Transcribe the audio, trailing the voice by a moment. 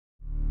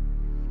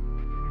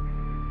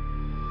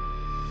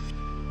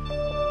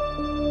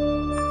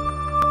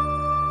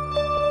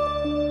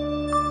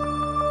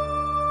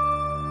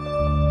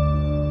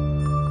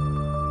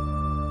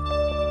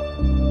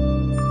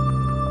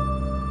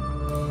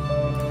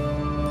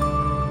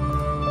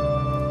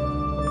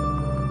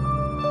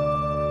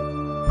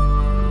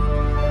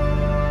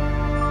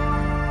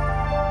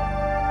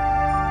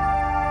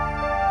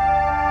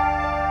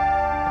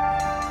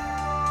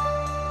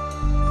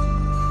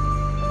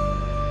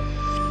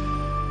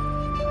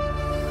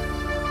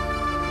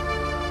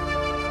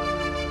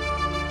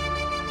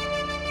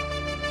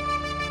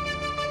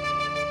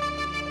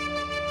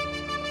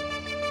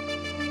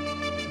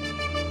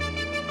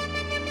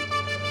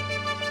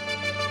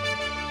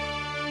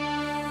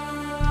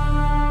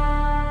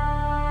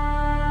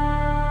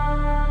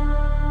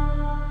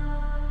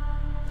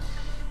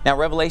Now,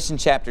 Revelation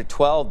chapter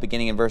 12,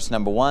 beginning in verse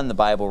number 1, the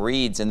Bible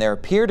reads, "And there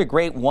appeared a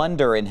great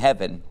wonder in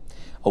heaven,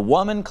 a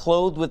woman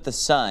clothed with the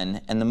sun,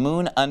 and the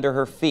moon under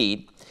her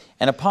feet,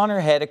 and upon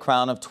her head a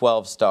crown of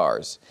 12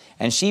 stars.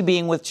 And she,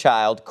 being with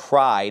child,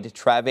 cried,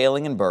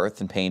 travailing in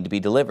birth, and pain to be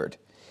delivered.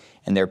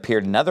 And there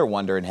appeared another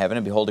wonder in heaven,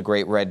 and behold, a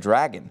great red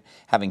dragon,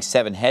 having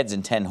 7 heads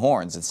and 10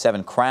 horns, and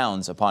 7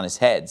 crowns upon his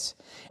heads.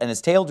 And his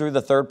tail drew the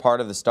third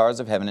part of the stars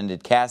of heaven, and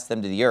did cast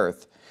them to the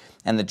earth.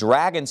 And the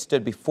dragon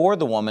stood before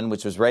the woman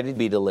which was ready to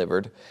be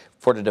delivered,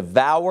 for to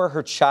devour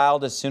her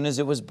child as soon as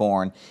it was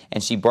born.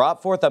 And she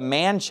brought forth a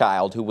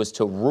man-child who was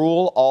to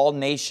rule all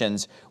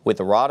nations with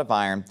a rod of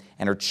iron,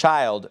 and her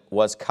child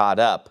was caught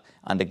up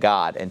unto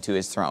God and to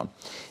his throne."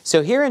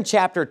 So here in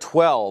chapter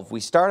 12, we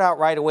start out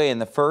right away in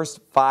the first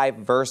 5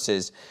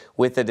 verses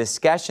with a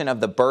discussion of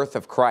the birth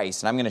of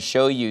Christ. And I'm going to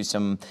show you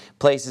some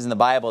places in the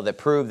Bible that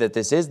prove that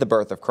this is the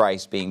birth of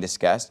Christ being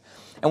discussed.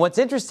 And what's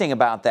interesting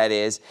about that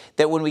is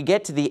that when we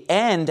get to the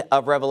end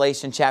of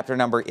Revelation chapter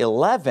number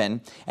 11,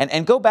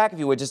 and go back if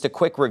you would, just a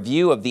quick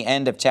review of the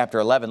end of chapter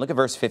 11. Look at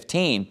verse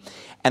 15.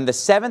 "And the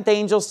 7th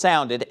angel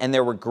sounded, and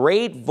there were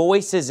great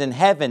voices in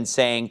heaven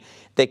saying,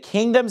 The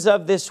kingdoms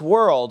of this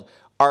world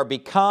are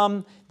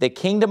become the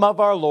kingdom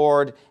of our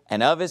Lord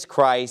and of his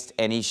Christ,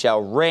 and he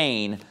shall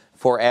reign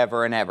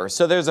forever and ever."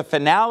 So there's a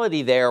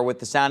finality there with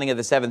the sounding of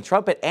the 7th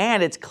trumpet,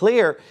 and it's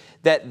clear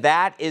that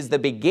that is the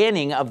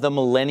beginning of the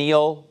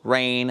millennial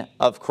reign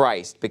of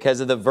Christ because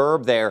of the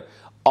verb there,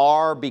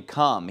 are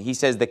become. He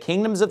says the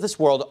kingdoms of this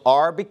world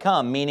are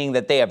become, meaning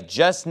that they have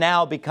just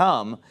now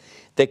become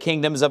the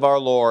kingdoms of our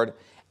Lord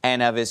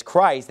and of his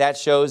Christ. That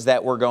shows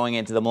that we're going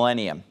into the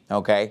millennium,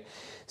 okay?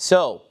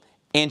 So,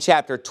 in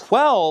chapter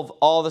 12,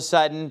 all of a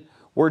sudden,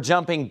 we're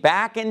jumping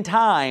back in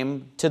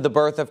time to the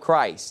birth of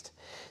Christ.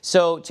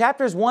 So,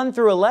 chapters 1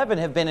 through 11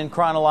 have been in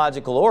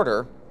chronological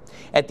order.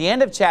 At the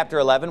end of chapter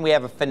 11, we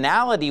have a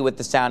finality with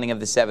the sounding of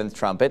the 7th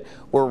trumpet.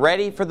 We're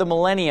ready for the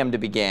millennium to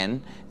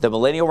begin, the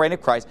millennial reign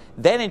of Christ.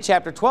 Then in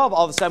chapter 12,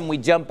 all of a sudden, we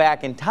jump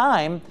back in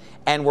time,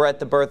 and we're at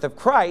the birth of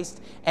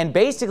Christ. And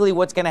basically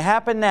what's going to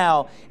happen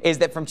now is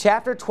that from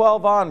chapter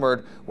 12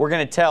 onward, we're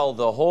going to tell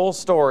the whole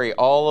story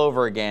all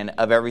over again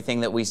of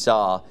everything that we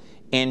saw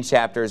in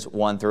chapters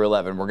 1 through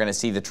 11. We're going to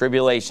see the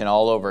tribulation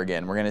all over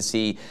again. We're going to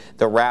see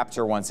the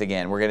rapture once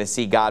again. We're going to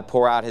see God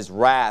pour out his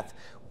wrath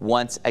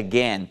once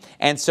again.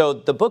 And so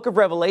the book of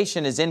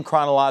Revelation is in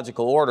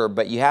chronological order,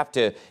 but you have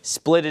to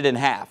split it in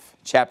half.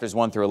 Chapters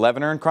 1 through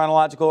 11 are in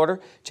chronological order.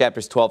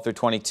 Chapters 12 through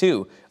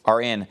 22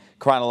 are in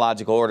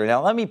chronological order.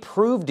 Now let me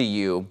prove to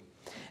you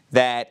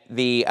that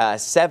the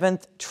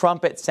 7th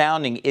trumpet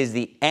sounding is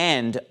the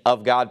end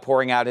of God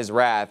pouring out his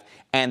wrath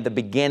and the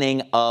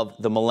beginning of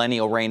the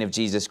millennial reign of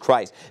Jesus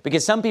Christ.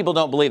 Because some people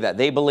don't believe that.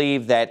 They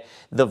believe that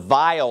the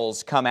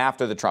vials come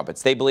after the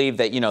trumpets. They believe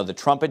that, the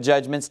trumpet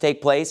judgments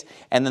take place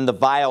and then the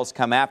vials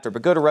come after.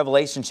 But go to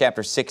Revelation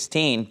chapter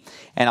 16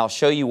 and I'll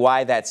show you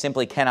why that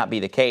simply cannot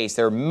be the case.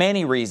 There are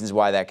many reasons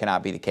why that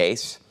cannot be the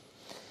case.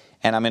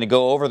 And I'm going to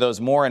go over those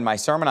more in my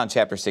sermon on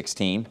chapter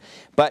 16.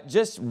 But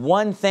just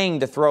one thing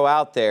to throw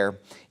out there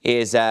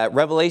is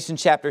Revelation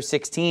chapter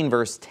 16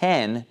 verse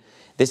 10.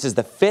 This is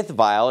the 5th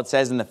vial. It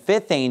says, "And the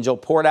 5th angel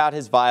poured out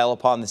his vial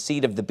upon the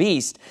seat of the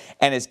beast,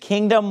 and his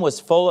kingdom was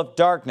full of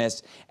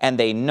darkness, and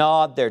they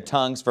gnawed their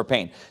tongues for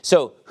pain."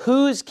 So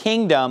whose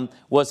kingdom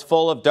was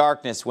full of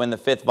darkness when the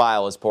 5th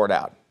vial was poured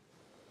out?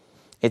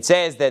 It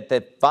says that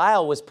the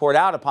vial was poured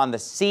out upon the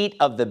seat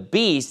of the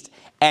beast,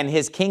 and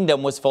his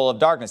kingdom was full of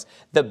darkness.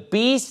 The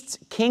beast's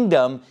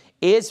kingdom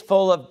is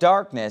full of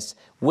darkness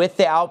with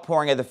the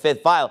outpouring of the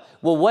 5th vial.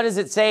 Well, what does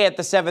it say at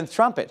the 7th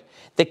trumpet?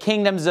 The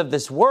kingdoms of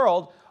this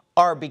world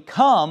are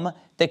become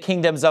the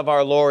kingdoms of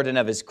our Lord and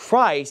of his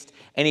Christ,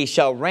 and he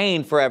shall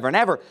reign forever and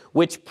ever,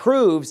 which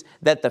proves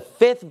that the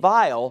 5th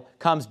vial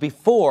comes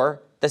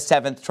before the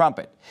 7th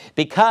trumpet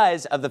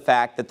because of the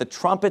fact that the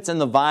trumpets and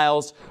the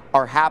vials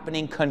are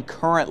happening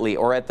concurrently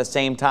or at the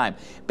same time.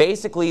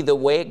 Basically, the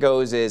way it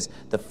goes is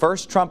the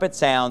first trumpet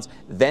sounds,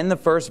 then the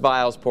first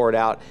vial is poured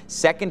out,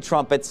 second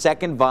trumpet,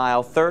 second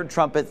vial, third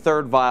trumpet,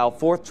 third vial,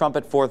 fourth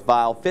trumpet, fourth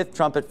vial, fifth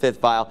trumpet, fifth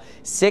vial,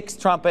 sixth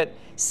trumpet,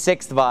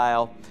 sixth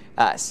vial,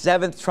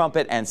 7th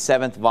trumpet and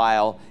 7th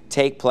vial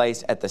take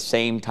place at the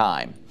same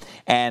time.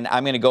 And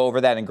I'm going to go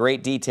over that in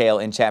great detail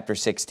in chapter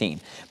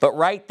 16. But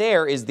right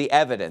there is the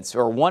evidence,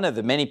 or one of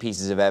the many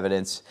pieces of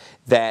evidence,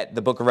 that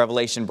the book of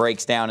Revelation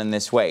breaks down in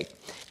this way.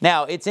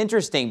 Now, it's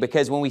interesting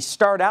because when we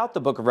start out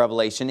the book of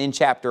Revelation in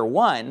chapter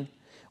 1,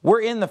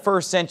 we're in the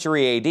 1st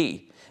century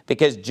AD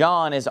because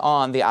John is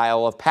on the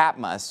Isle of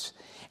Patmos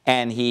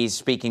and he's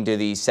speaking to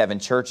these 7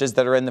 churches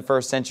that are in the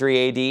 1st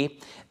century AD.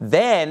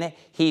 Then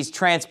he's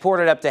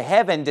transported up to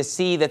heaven to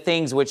see the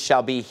things which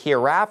shall be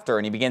hereafter,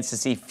 and he begins to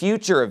see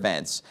future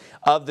events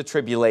of the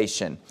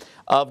tribulation,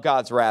 of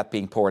God's wrath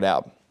being poured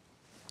out.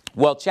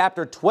 Well,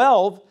 chapter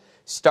 12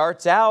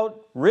 starts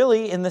out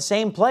really in the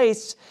same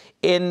place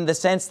in the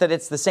sense that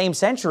it's the same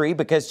century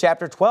because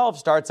chapter 12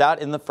 starts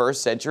out in the 1st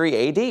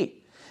century AD.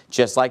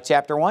 just like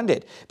chapter 1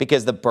 did,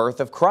 because the birth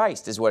of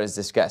Christ is what is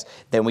discussed.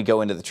 Then we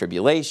go into the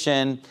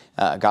tribulation,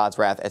 God's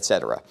wrath,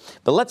 etc.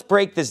 But let's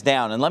break this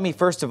down, and let me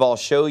first of all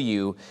show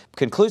you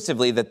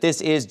conclusively that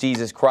this is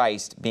Jesus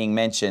Christ being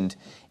mentioned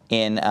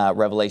in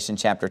Revelation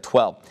chapter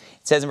 12.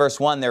 It says in verse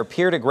 1, there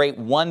appeared a great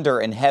wonder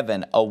in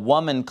heaven, a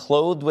woman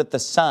clothed with the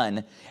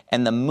sun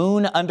and the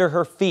moon under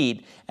her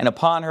feet, and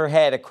upon her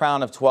head a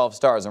crown of 12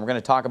 stars. And we're going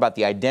to talk about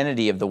the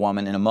identity of the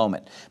woman in a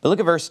moment. But look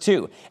at verse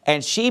 2.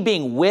 And she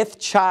being with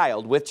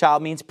child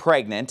means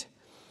pregnant,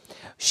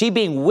 she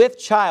being with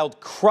child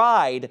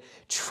cried,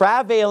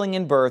 travailing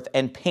in birth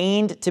and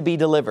pained to be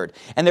delivered.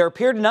 And there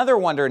appeared another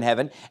wonder in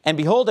heaven, and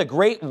behold, a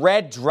great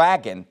red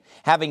dragon,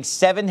 having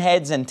 7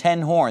 heads and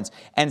 10 horns,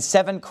 and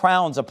 7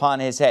 crowns upon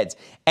his heads.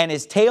 And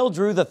his tail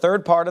drew the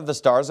third part of the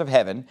stars of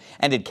heaven,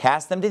 and did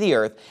cast them to the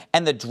earth.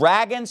 And the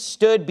dragon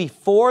stood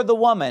before the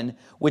woman,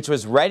 which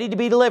was ready to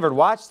be delivered,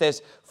 watch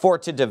this, for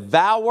to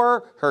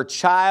devour her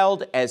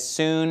child as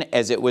soon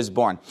as it was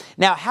born.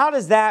 Now, how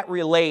does that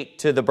relate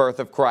to the birth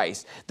of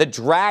Christ? The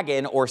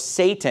dragon, or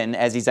Satan,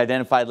 as he's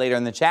identified later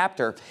in the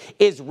chapter,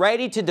 is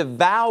ready to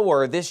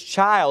devour this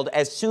child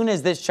as soon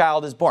as this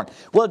child is born.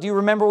 Well, do you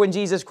remember when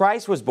Jesus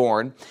Christ was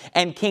born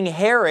and King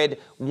Herod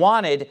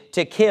wanted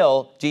to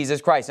kill Jesus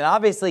Christ? And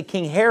obviously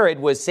King Herod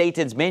was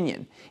Satan's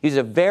minion. He was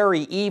a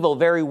very evil,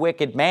 very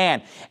wicked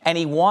man, and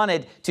he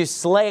wanted to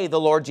slay the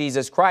Lord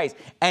Jesus Christ.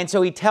 And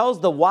so he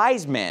tells the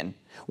wise men,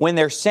 when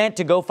they're sent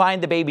to go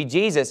find the baby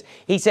Jesus,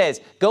 he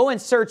says, go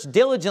and search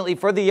diligently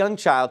for the young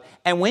child,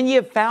 and when you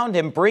have found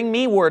him, bring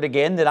me word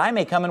again that I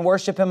may come and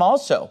worship him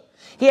also.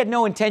 He had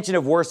no intention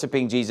of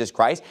worshiping Jesus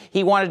Christ.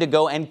 He wanted to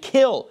go and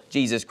kill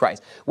Jesus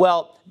Christ.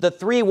 Well, the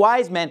 3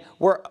 wise men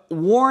were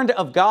warned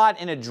of God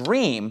in a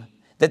dream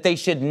that they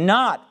should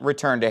not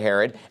return to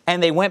Herod,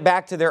 and they went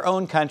back to their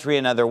own country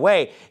another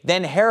way.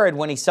 Then Herod,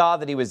 when he saw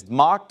that he was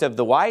mocked of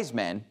the wise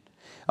men,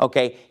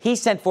 he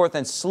sent forth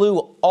and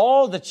slew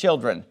all the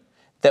children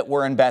that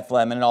were in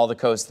Bethlehem and all the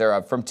coasts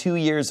thereof, from 2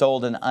 years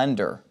old and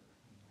under.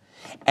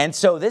 And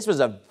so this was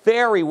a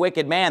very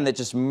wicked man that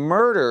just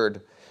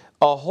murdered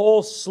a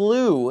whole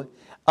slew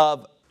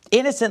of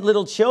innocent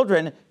little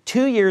children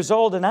 2 years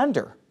old and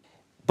under.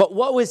 But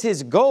what was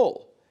his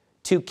goal?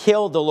 To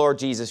kill the Lord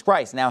Jesus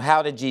Christ. Now,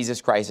 how did Jesus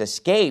Christ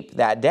escape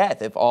that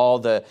death if all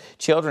the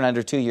children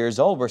under 2 years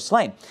old were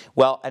slain?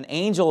 Well, an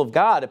angel of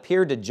God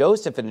appeared to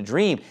Joseph in a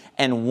dream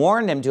and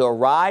warned him to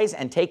arise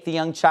and take the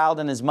young child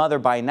and his mother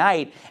by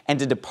night and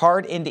to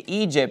depart into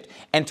Egypt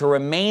and to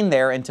remain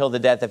there until the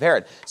death of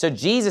Herod. So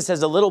Jesus,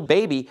 as a little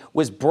baby,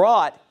 was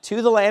brought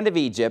to the land of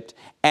Egypt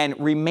and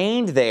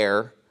remained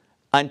there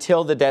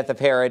until the death of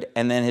Herod,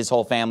 and then his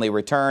whole family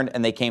returned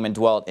and they came and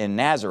dwelt in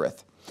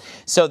Nazareth.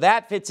 So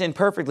that fits in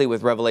perfectly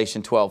with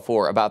Revelation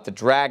 12:4 about the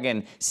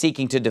dragon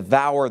seeking to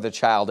devour the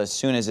child as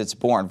soon as it's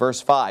born.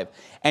 Verse 5,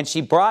 and she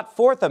brought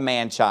forth a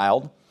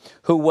man-child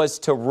who was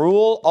to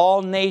rule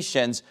all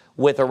nations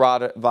with a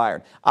rod of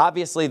iron.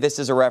 Obviously, this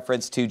is a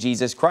reference to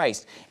Jesus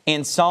Christ.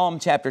 In Psalm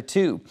chapter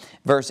 2,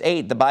 verse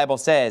 8, the Bible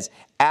says,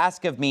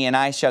 ask of me, and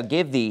I shall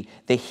give thee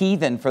the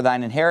heathen for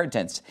thine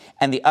inheritance,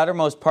 and the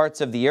uttermost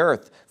parts of the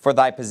earth for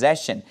thy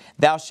possession.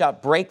 Thou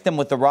shalt break them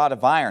with the rod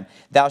of iron.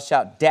 Thou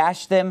shalt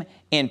dash them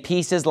in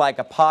pieces like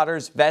a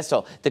potter's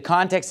vessel. The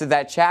context of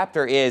that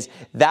chapter is,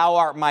 thou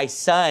art my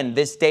son,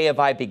 this day have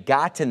I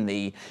begotten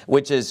thee,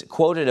 which is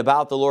quoted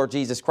about the Lord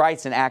Jesus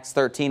Christ in Acts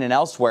 13 and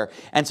elsewhere.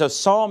 And so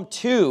Psalm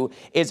 2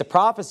 is a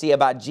prophecy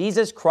about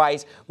Jesus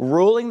Christ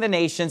ruling the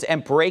nations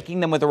and breaking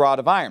them with a rod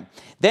of iron.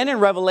 Then in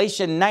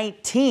Revelation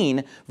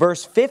 19,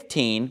 verse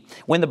 15,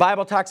 when the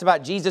Bible talks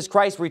about Jesus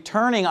Christ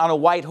returning on a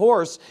white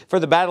horse for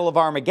the battle of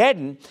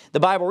Armageddon,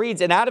 the Bible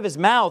reads, and out of his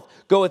mouth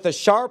goeth a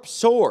sharp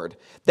sword,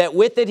 that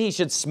with it he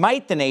should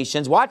smite the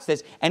nations, watch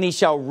this, and he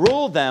shall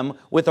rule them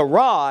with a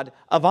rod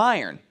of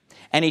iron.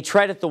 And he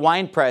treadeth the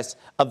winepress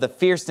of the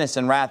fierceness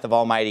and wrath of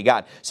Almighty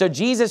God. So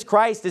Jesus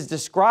Christ is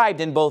described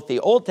in both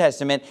the Old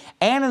Testament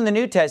and in the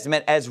New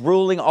Testament as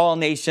ruling all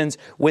nations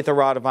with a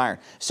rod of iron.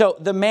 So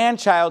the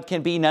man-child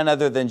can be none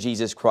other than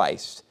Jesus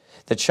Christ,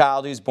 the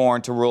child who's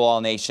born to rule all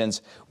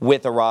nations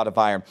with a rod of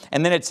iron.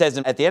 And then it says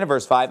at the end of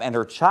verse 5, and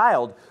her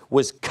child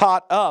was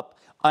caught up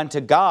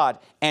unto God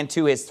and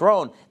to his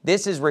throne.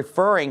 This is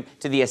referring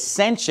to the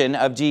ascension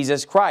of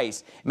Jesus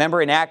Christ. Remember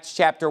in Acts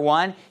chapter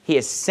 1, he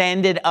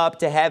ascended up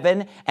to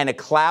heaven and a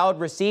cloud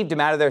received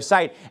him out of their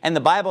sight. And the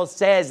Bible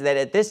says that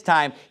at this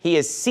time he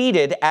is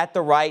seated at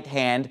the right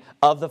hand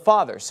of the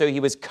Father. So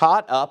he was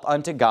caught up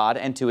unto God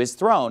and to his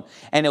throne,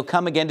 and he'll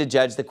come again to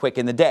judge the quick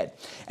and the dead.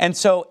 And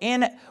so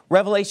in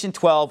Revelation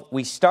 12,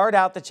 we start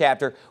out the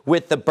chapter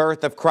with the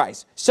birth of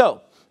Christ.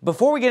 So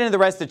before we get into the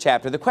rest of the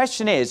chapter, the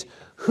question is,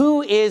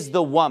 who is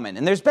the woman?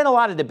 And there's been a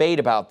lot of debate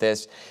about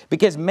this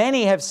because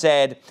many have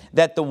said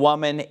that the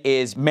woman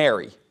is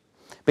Mary.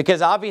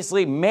 Because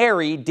obviously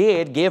Mary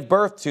did give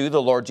birth to the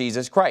Lord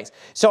Jesus Christ.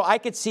 So I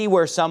could see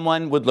where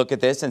someone would look at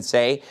this and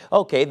say,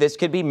 okay, this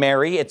could be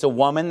Mary. It's a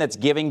woman that's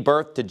giving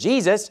birth to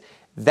Jesus.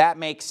 That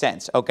makes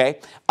sense, okay?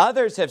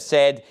 Others have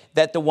said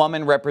that the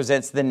woman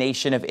represents the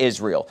nation of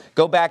Israel.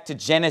 Go back to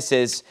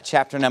Genesis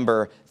chapter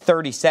number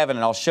 37,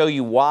 and I'll show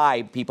you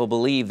why people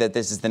believe that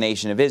this is the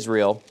nation of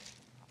Israel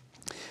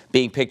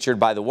being pictured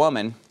by the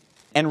woman.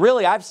 And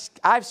really,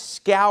 I've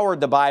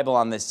scoured the Bible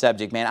on this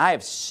subject, man. I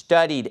have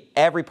studied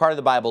every part of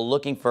the Bible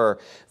looking for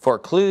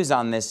clues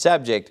on this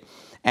subject,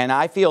 and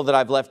I feel that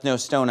I've left no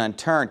stone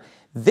unturned.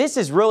 This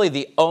is really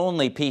the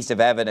only piece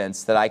of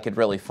evidence that I could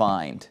really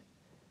find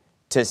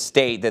to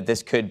state that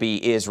this could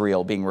be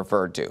Israel being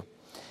referred to.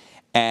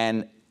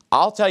 And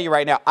I'll tell you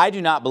right now, I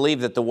do not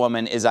believe that the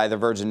woman is either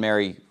Virgin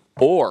Mary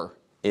or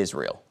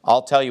Israel.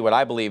 I'll tell you what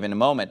I believe in a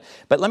moment.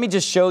 But let me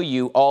just show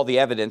you all the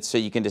evidence so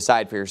you can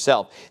decide for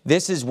yourself.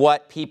 This is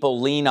what people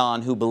lean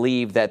on who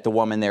believe that the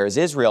woman there is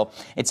Israel.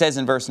 It says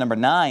in verse number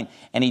 9,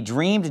 and he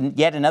dreamed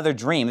yet another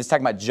dream. This is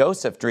talking about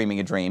Joseph dreaming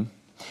a dream.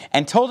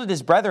 And told it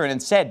his brethren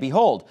and said,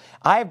 Behold,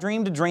 I have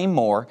dreamed a dream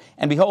more,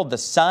 and behold, the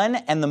sun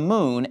and the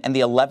moon and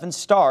the 11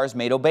 stars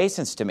made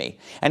obeisance to me.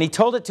 And he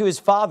told it to his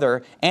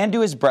father and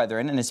to his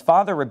brethren, and his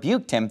father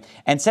rebuked him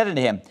and said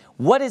unto him,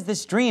 What is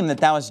this dream that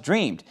thou hast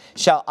dreamed?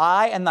 Shall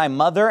I and thy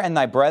mother and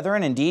thy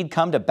brethren indeed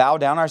come to bow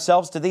down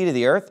ourselves to thee to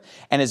the earth?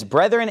 And his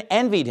brethren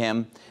envied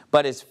him,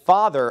 but his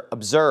father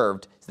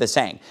observed the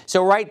saying.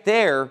 So right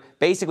there,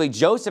 basically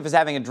Joseph is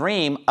having a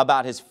dream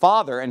about his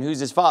father. And who's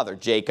his father?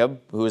 Jacob,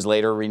 who was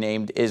later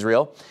renamed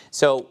Israel.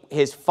 So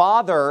his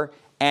father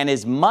and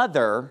his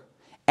mother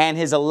and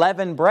his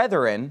 11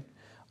 brethren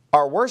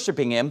are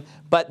worshiping him,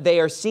 but they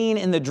are seen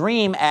in the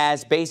dream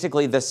as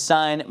basically the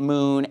sun,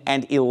 moon,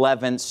 and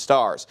 11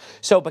 stars.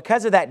 So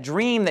because of that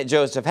dream that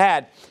Joseph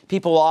had,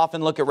 people will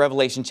often look at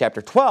Revelation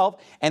chapter 12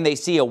 and they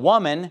see a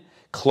woman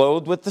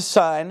clothed with the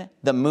sun,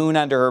 the moon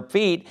under her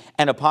feet,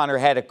 and upon her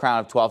head a crown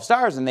of 12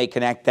 stars. And they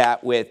connect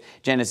that with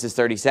Genesis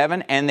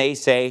 37, and they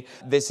say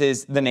this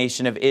is the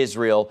nation of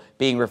Israel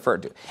being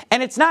referred to.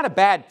 And it's not a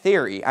bad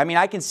theory. I mean,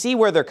 I can see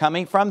where they're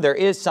coming from. There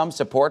is some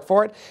support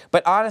for it.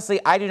 But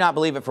honestly, I do not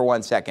believe it for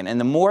 1 second. And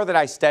the more that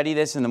I study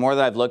this and the more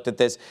that I've looked at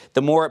this,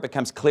 the more it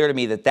becomes clear to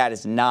me that that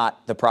is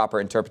not the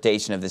proper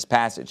interpretation of this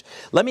passage.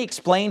 Let me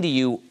explain to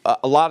you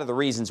a lot of the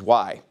reasons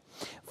why.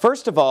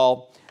 First of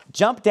all,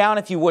 jump down,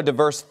 if you would, to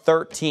verse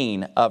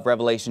 13 of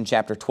Revelation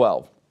chapter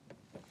 12.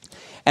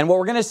 And what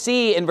we're going to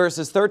see in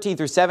verses 13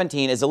 through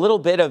 17 is a little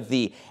bit of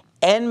the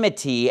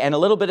enmity and a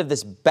little bit of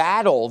this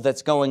battle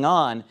that's going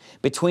on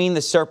between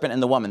the serpent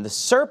and the woman. The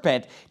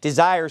serpent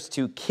desires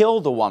to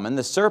kill the woman.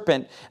 The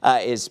serpent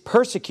is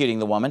persecuting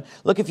the woman.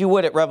 Look, if you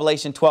would, at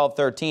Revelation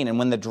 12:13. And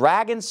when the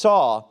dragon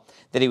saw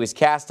that he was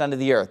cast unto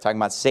the earth, talking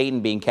about Satan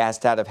being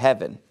cast out of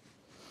heaven,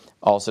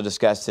 also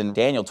discussed in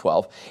Daniel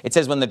 12. It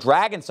says, when the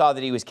dragon saw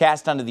that he was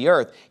cast unto the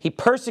earth, he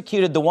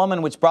persecuted the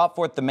woman which brought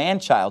forth the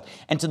man-child.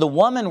 And to the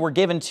woman were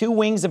given 2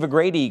 wings of a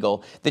great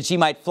eagle, that she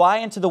might fly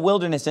into the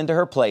wilderness into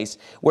her place,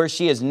 where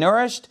she is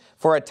nourished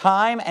for a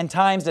time and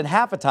times and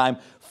half a time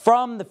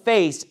from the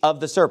face of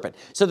the serpent.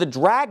 So the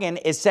dragon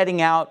is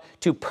setting out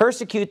to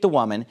persecute the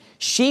woman.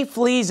 She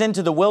flees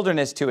into the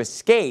wilderness to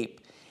escape.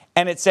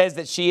 And it says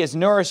that she is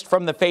nourished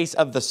from the face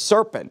of the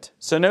serpent.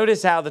 So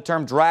notice how the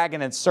term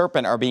dragon and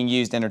serpent are being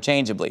used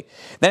interchangeably.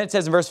 Then it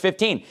says in verse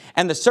 15,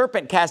 and the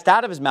serpent cast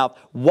out of his mouth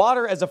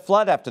water as a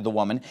flood after the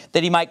woman,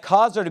 that he might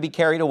cause her to be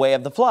carried away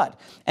of the flood.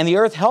 And the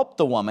earth helped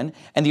the woman,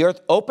 and the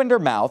earth opened her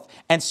mouth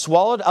and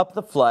swallowed up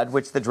the flood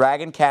which the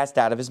dragon cast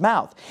out of his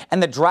mouth.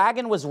 And the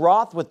dragon was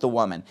wroth with the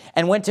woman,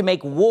 and went to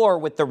make war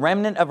with the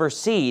remnant of her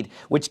seed,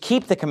 which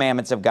keep the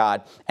commandments of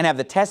God, and have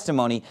the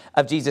testimony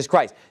of Jesus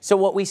Christ. So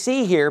what we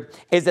see here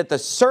is that the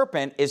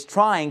serpent is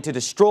trying to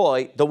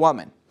destroy the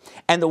woman.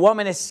 And the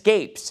woman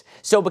escapes.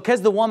 So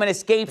because the woman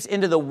escapes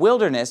into the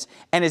wilderness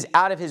and is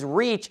out of his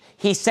reach,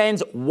 he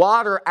sends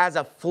water as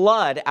a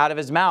flood out of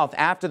his mouth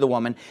after the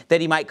woman,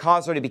 that he might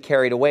cause her to be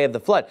carried away of the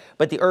flood.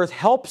 But the earth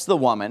helps the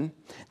woman.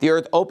 The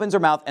earth opens her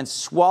mouth and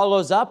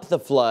swallows up the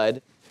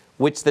flood,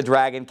 which the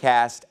dragon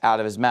cast out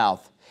of his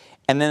mouth.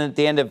 And then at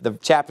the end of the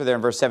chapter there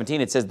in verse 17,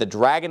 it says, the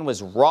dragon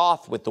was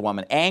wroth with the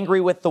woman,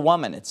 angry with the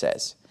woman, it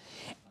says,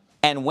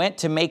 and went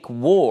to make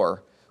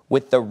war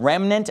with the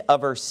remnant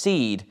of her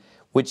seed,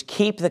 which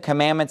keep the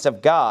commandments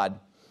of God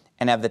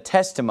and have the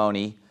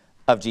testimony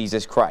of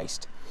Jesus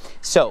Christ.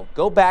 So,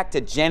 go back to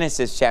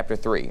Genesis chapter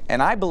 3.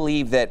 And I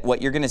believe that what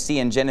you're going to see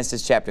in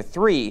Genesis chapter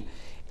 3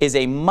 is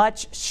a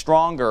much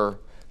stronger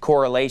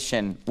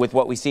correlation with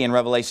what we see in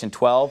Revelation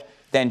 12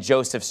 than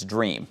Joseph's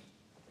dream.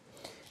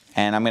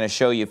 And I'm going to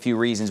show you a few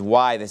reasons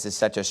why this is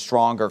such a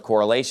stronger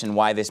correlation,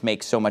 why this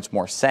makes so much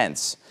more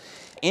sense.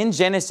 In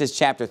Genesis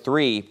chapter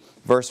 3,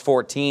 verse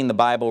 14, the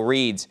Bible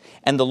reads,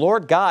 and the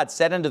Lord God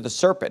said unto the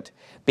serpent,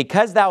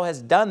 because thou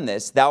hast done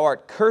this, thou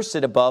art cursed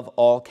above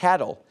all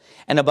cattle,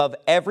 and above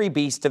every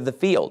beast of the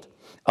field.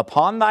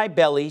 Upon thy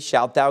belly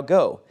shalt thou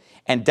go,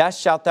 and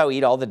dust shalt thou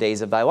eat all the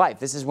days of thy life.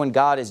 This is when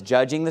God is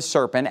judging the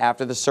serpent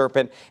after the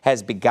serpent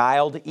has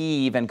beguiled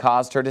Eve and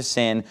caused her to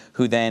sin,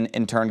 who then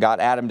in turn got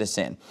Adam to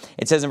sin.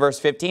 It says in verse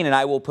 15, and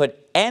I will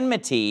put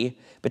enmity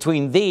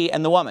between thee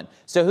and the woman.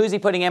 So who's he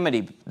putting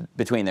enmity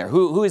between there?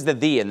 Who is the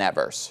thee in that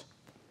verse?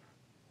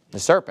 The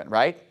serpent,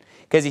 right?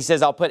 Because he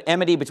says, I'll put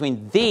enmity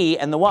between thee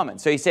and the woman.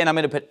 So he's saying, I'm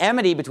going to put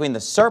enmity between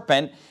the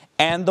serpent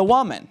and the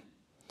woman,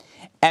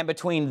 and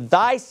between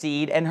thy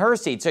seed and her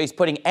seed. So he's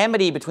putting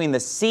enmity between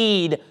the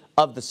seed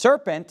of the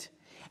serpent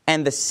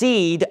and the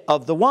seed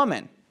of the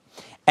woman.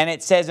 And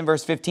it says in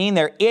verse 15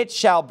 there, it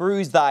shall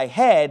bruise thy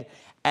head,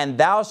 and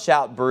thou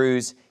shalt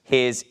bruise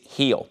his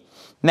heel.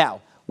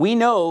 Now, we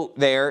know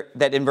there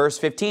that in verse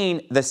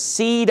 15, the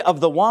seed of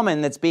the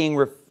woman that's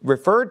being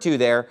referred to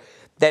there,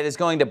 that is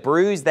going to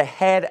bruise the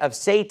head of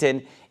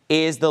Satan,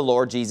 is the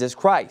Lord Jesus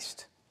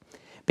Christ.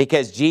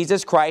 Because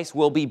Jesus Christ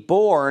will be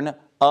born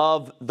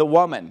of the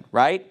woman,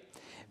 right?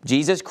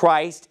 Jesus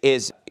Christ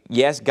is,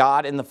 yes,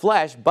 God in the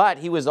flesh, but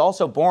he was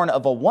also born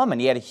of a woman.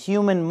 He had a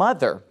human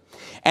mother.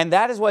 And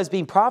that is what is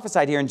being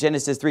prophesied here in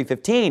Genesis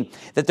 3:15,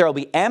 that there will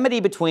be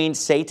enmity between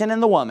Satan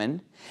and the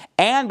woman,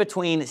 and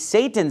between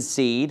Satan's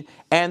seed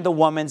and the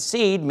woman's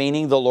seed,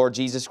 meaning the Lord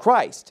Jesus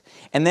Christ.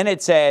 And then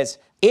it says,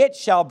 it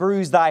shall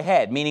bruise thy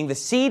head, meaning the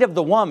seed of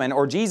the woman,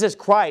 or Jesus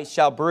Christ,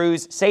 shall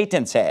bruise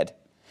Satan's head.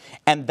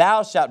 And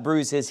thou shalt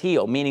bruise his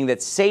heel, meaning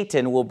that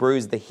Satan will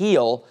bruise the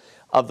heel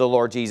of the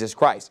Lord Jesus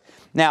Christ.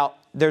 Now,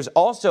 there's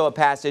also a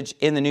passage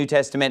in the New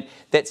Testament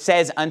that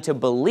says unto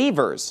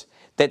believers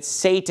that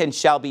Satan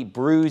shall be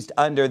bruised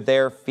under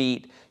their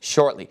feet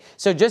shortly.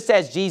 So just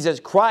as Jesus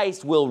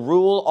Christ will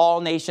rule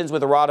all nations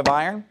with a rod of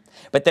iron,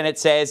 but then it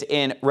says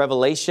in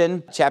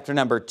Revelation chapter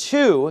number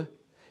 2,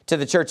 to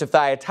the church of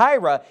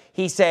Thyatira,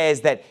 he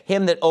says that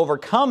him that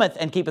overcometh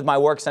and keepeth my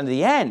works unto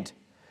the end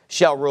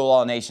shall rule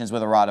all nations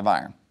with a rod of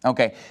iron.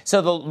 Okay,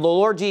 so the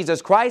Lord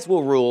Jesus Christ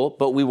will rule,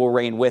 but we will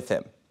reign with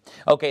him.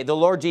 Okay, the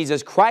Lord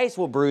Jesus Christ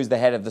will bruise the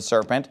head of the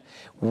serpent.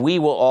 We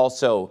will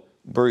also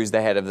bruise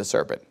the head of the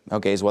serpent,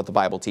 okay, is what the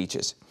Bible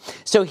teaches.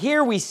 So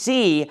here we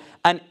see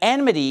an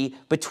enmity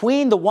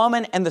between the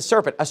woman and the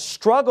serpent, a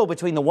struggle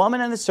between the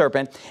woman and the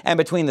serpent, and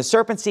between the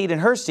serpent's seed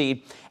and her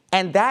seed.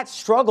 And that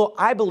struggle,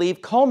 I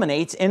believe,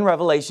 culminates in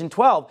Revelation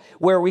 12,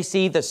 where we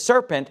see the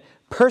serpent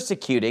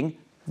persecuting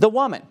the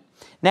woman.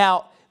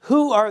 Now,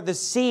 who are the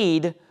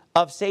seed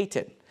of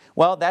Satan?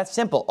 Well, that's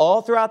simple.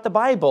 All throughout the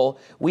Bible,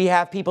 we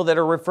have people that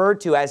are referred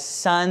to as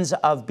sons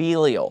of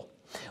Belial.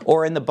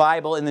 Or in the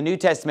Bible, in the New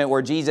Testament,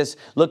 where Jesus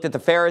looked at the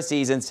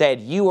Pharisees and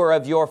said, you are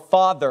of your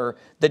father,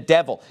 the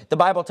devil. The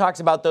Bible talks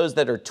about those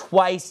that are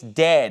twice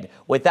dead,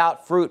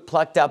 without fruit,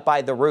 plucked up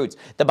by the roots.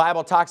 The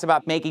Bible talks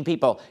about making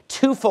people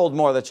twofold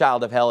more the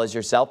child of hell as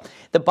yourself.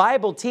 The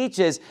Bible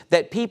teaches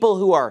that people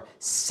who are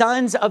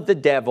sons of the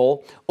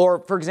devil, or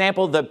for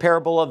example, the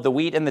parable of the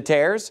wheat and the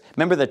tares.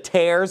 Remember, the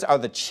tares are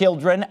the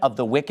children of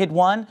the wicked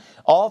one.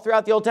 All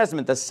throughout the Old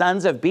Testament, the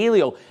sons of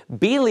Belial.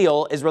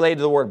 Belial is related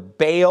to the word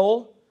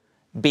Baal,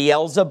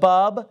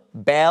 Beelzebub,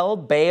 Baal,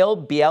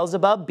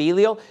 Beelzebub,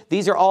 Belial.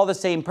 These are all the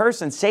same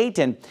person,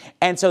 Satan.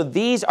 And so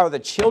these are the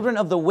children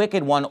of the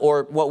wicked one,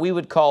 or what we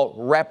would call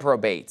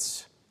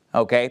reprobates.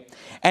 Okay?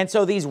 And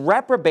so these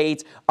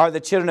reprobates are the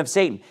children of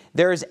Satan.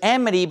 There is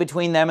enmity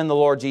between them and the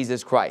Lord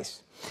Jesus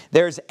Christ.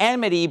 There's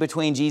enmity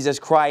between Jesus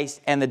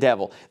Christ and the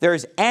devil.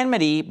 There's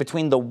enmity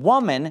between the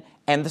woman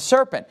and the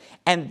serpent.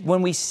 And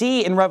when we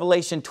see in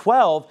Revelation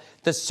 12,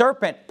 the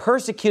serpent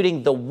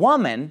persecuting the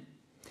woman,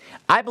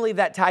 I believe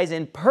that ties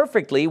in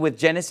perfectly with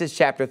Genesis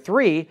chapter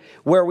 3,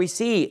 where we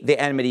see the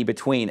enmity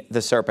between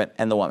the serpent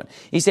and the woman.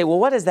 You say, well,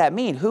 what does that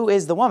mean? Who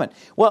is the woman?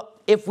 Well,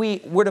 if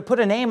we were to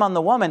put a name on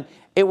the woman,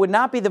 it would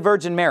not be the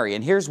Virgin Mary,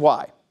 and here's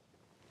why.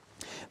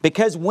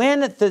 Because when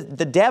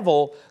the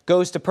devil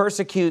goes to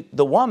persecute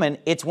the woman,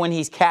 it's when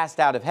he's cast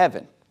out of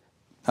heaven.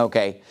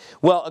 Okay?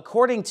 Well,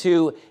 according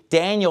to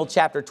Daniel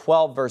chapter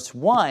 12, verse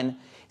 1,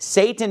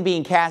 Satan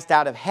being cast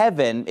out of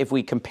heaven, if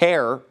we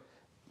compare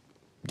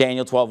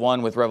Daniel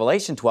 12:1 with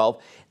Revelation 12,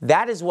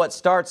 that is what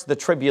starts the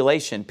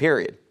tribulation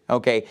period,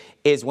 okay,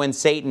 is when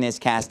Satan is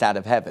cast out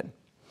of heaven.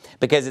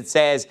 Because it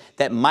says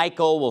that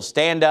Michael will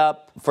stand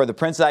up for the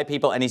prince of thy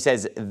people, and he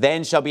says,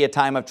 then shall be a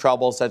time of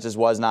trouble such as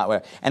was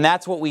not. And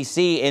that's what we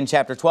see in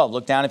chapter 12.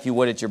 Look down, if you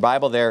would, at your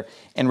Bible there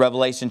in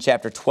Revelation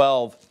chapter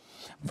 12,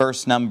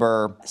 verse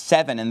number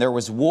 7. And there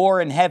was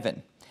war in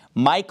heaven.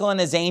 Michael and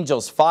his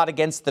angels fought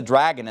against the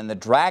dragon, and the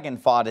dragon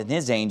fought and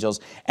his angels,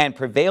 and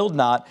prevailed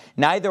not,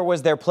 neither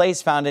was their place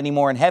found any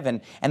more in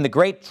heaven. And the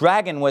great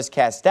dragon was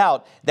cast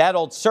out, that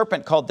old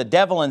serpent called the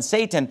devil and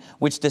Satan,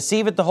 which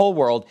deceiveth the whole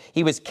world.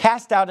 He was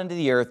cast out into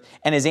the earth,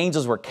 and his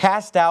angels were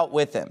cast out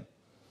with him.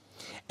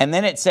 And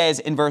then it says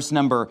in verse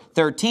number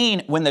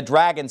 13, when the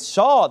dragon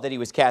saw that he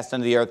was cast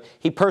into the earth,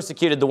 he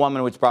persecuted the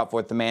woman which brought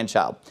forth the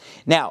man-child.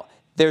 Now,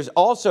 there's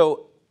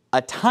also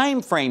a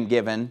time frame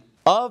given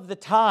of the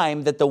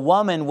time that the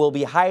woman will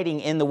be hiding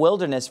in the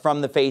wilderness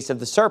from the face of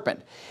the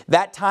serpent.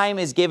 That time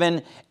is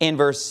given in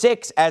verse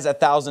 6 as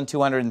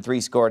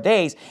 1,260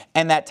 days,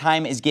 and that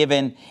time is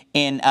given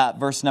in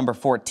verse number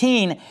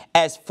 14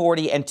 as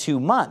 40 and 2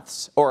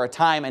 months, or a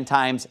time and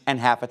times and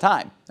half a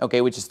time,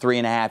 okay, which is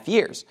 3.5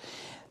 years.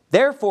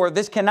 Therefore,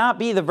 this cannot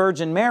be the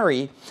Virgin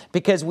Mary,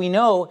 because we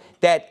know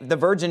that the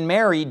Virgin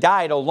Mary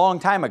died a long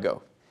time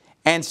ago.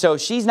 And so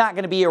she's not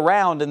going to be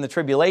around in the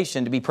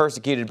tribulation to be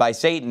persecuted by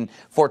Satan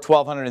for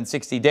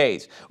 1,260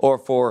 days or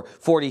for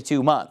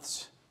 42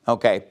 months.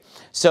 Okay,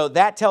 so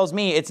that tells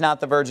me it's not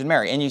the Virgin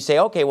Mary. And you say,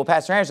 okay, well,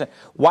 Pastor Anderson,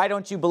 why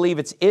don't you believe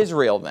it's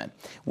Israel then?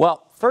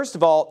 Well, first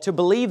of all, to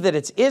believe that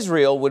it's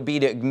Israel would be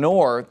to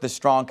ignore the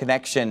strong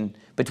connection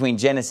between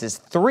Genesis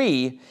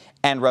 3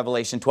 and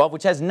Revelation 12,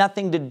 which has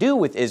nothing to do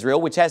with Israel,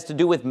 which has to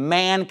do with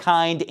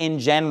mankind in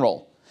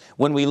general.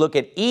 When we look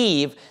at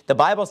Eve, the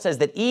Bible says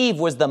that Eve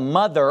was the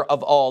mother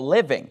of all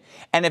living.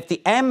 And if the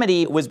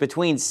enmity was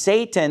between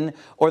Satan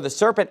or the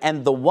serpent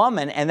and the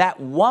woman, and that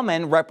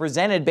woman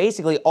represented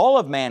basically all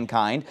of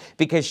mankind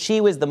because she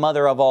was the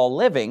mother of all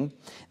living,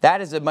 that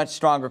is a much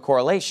stronger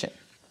correlation.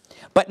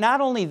 But not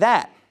only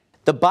that,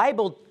 the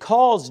Bible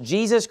calls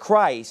Jesus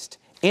Christ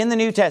in the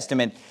New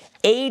Testament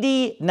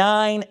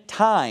 89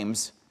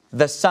 times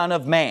the Son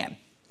of Man.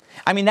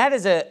 I mean, that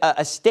is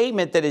a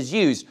statement that is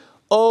used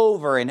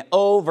over and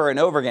over and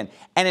over again.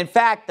 And in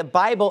fact, the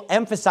Bible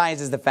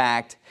emphasizes the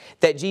fact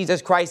that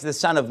Jesus Christ is the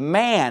Son of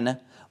Man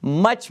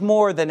much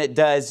more than it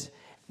does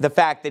the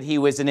fact that he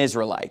was an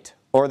Israelite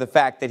or the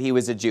fact that he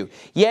was a Jew.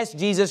 Yes,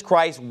 Jesus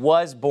Christ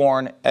was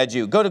born a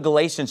Jew. Go to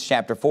Galatians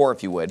chapter 4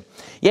 if you would.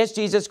 Yes,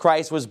 Jesus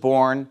Christ was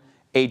born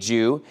a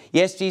Jew.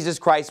 Yes, Jesus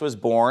Christ was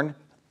born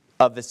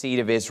of the seed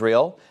of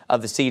Israel,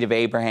 of the seed of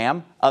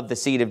Abraham, of the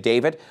seed of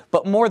David.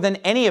 But more than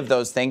any of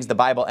those things, the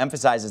Bible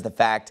emphasizes the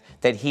fact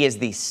that he is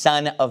the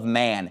Son of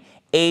Man.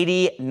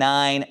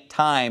 89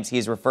 times he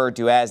is referred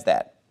to as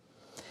that.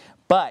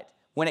 But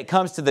when it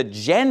comes to the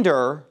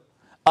gender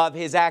of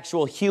his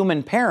actual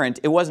human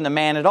parent, it wasn't a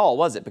man at all,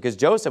 was it? Because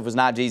Joseph was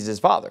not Jesus'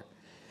 father.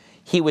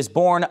 He was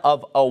born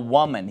of a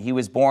woman. He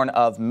was born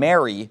of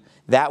Mary.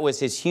 That was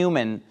his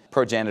human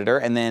progenitor.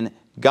 And then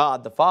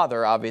God the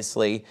Father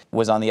obviously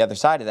was on the other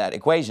side of that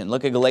equation.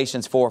 Look at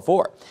Galatians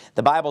 4:4.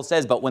 The Bible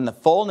says, "But when the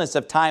fullness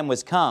of time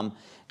was come,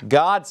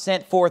 God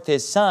sent forth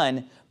his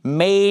Son,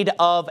 made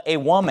of a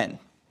woman,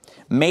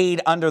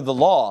 made under the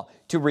law,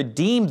 to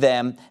redeem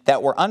them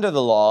that were under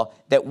the law,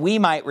 that we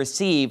might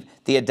receive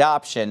the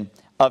adoption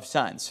of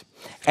sons."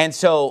 And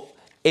so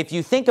if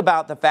you think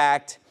about the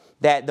fact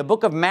that the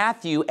book of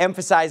Matthew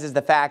emphasizes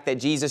the fact that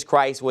Jesus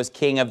Christ was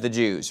King of the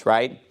Jews,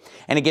 right?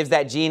 And it gives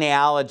that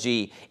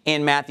genealogy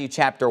in Matthew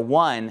chapter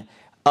 1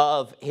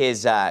 of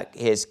his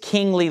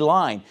kingly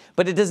line.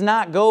 But it does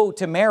not go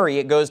to Mary,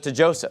 it goes to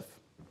Joseph.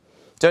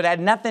 So it had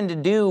nothing to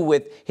do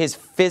with his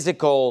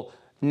physical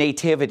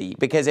nativity,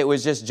 because it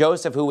was just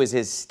Joseph who was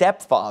his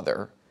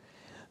stepfather,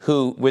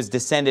 who was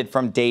descended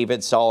from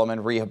David,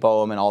 Solomon,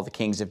 Rehoboam, and all the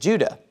kings of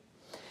Judah.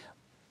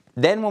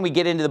 Then when we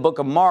get into the book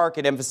of Mark,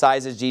 it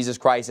emphasizes Jesus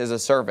Christ as a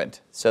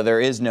servant. So there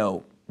is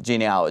no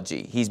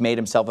genealogy. He's made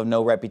himself of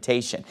no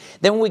reputation.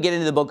 Then when we get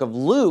into the book of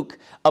Luke,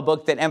 a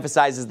book that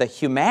emphasizes the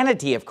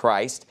humanity of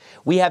Christ,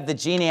 we have the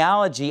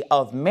genealogy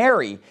of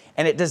Mary.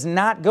 And it does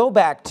not go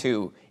back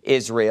to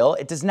Israel.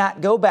 It does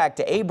not go back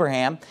to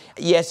Abraham.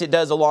 Yes, it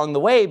does along the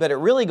way, but it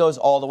really goes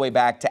all the way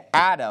back to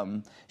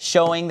Adam,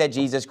 showing that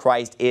Jesus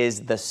Christ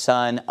is the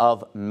Son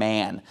of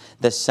Man.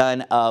 The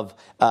Son of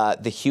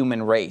the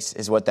human race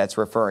is what that's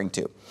referring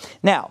to.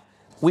 Now,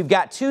 we've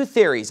got two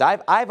theories.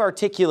 I've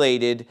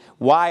articulated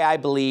why I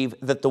believe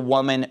that the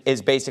woman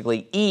is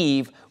basically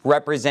Eve,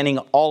 representing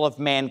all of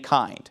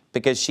mankind,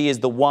 because she is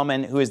the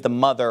woman who is the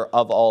mother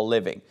of all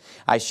living.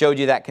 I showed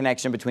you that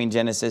connection between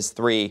Genesis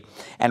 3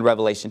 and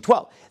Revelation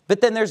 12. But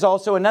then there's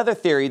also another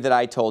theory that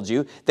I told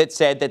you that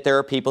said that there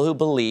are people who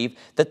believe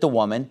that the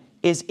woman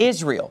is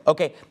Israel.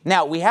 Okay,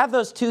 now we have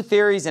those two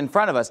theories in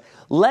front of us.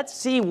 Let's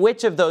see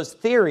which of those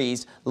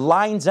theories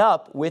lines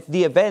up with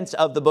the events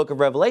of the book of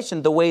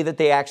Revelation, the way that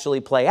they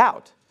actually play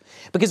out.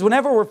 Because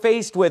whenever we're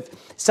faced with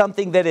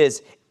something that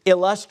is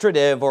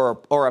illustrative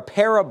or a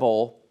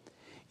parable,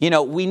 you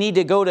know, we need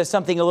to go to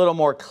something a little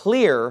more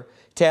clear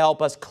to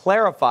help us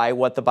clarify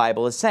what the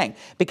Bible is saying.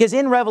 Because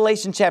in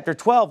Revelation chapter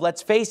 12,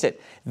 let's face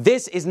it,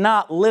 this is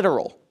not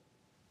literal.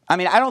 I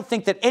mean, I don't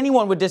think that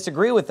anyone would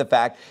disagree with the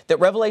fact that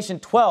Revelation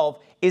 12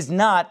 is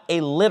not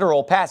a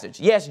literal passage.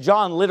 Yes,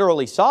 John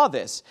literally saw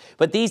this,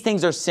 but these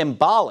things are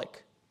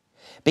symbolic.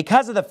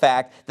 Because of the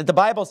fact that the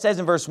Bible says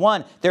in verse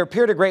 1, there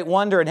appeared a great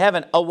wonder in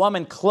heaven, a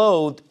woman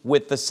clothed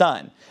with the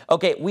sun.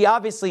 Okay, we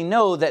obviously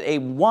know that a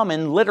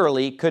woman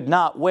literally could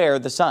not wear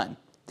the sun.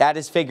 That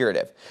is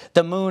figurative.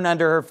 The moon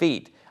under her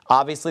feet.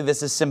 Obviously,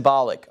 this is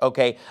symbolic.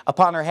 Okay,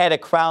 upon her head a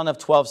crown of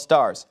 12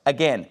 stars.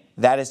 Again,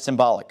 that is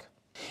symbolic.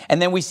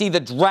 And then we see the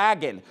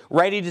dragon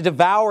ready to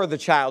devour the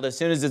child as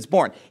soon as it's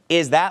born.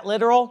 Is that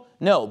literal?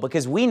 No,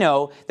 because we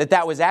know that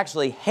that was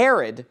actually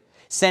Herod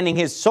sending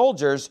his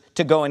soldiers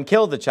to go and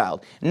kill the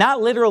child. Not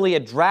literally a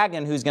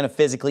dragon who's going to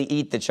physically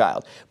eat the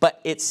child,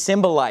 but it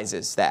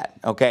symbolizes that,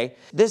 okay?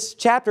 This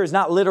chapter is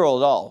not literal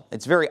at all.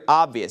 It's very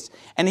obvious.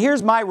 And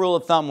here's my rule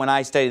of thumb when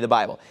I study the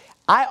Bible.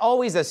 I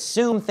always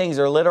assume things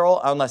are literal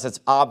unless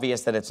it's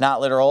obvious that it's not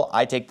literal.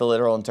 I take the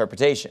literal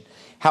interpretation.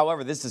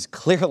 However, this is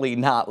clearly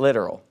not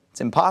literal.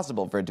 It's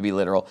impossible for it to be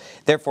literal.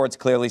 Therefore, it's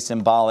clearly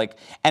symbolic.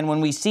 And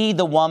when we see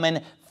the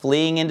woman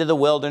fleeing into the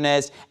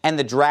wilderness and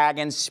the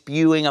dragon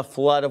spewing a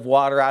flood of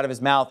water out of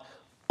his mouth,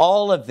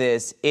 all of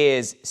this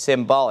is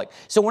symbolic.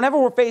 So whenever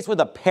we're faced with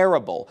a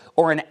parable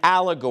or an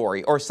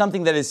allegory or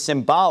something that is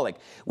symbolic,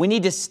 we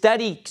need to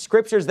study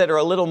scriptures that are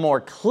a little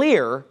more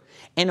clear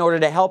in order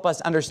to help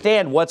us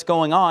understand what's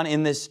going on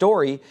in this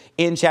story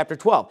in chapter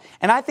 12.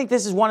 And I think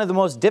this is one of the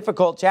most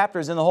difficult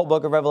chapters in the whole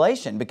book of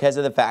Revelation because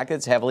of the fact that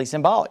it's heavily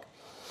symbolic.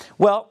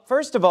 Well,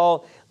 first of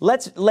all,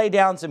 let's lay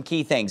down some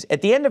key things.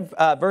 At the end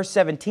of verse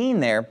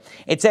 17 there,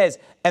 it says,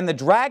 "And the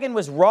dragon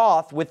was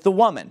wroth with the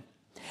woman,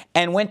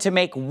 and went to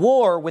make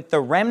war with the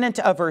remnant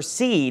of her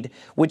seed,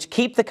 which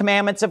keep the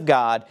commandments of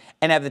God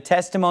and have the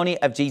testimony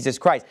of Jesus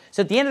Christ."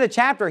 So at the end of the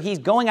chapter, he's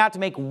going out to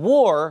make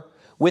war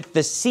with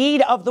the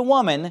seed of the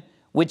woman,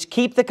 which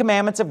keep the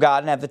commandments of God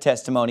and have the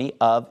testimony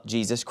of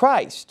Jesus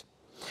Christ.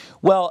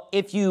 Well,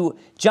 if you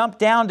jump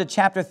down to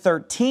chapter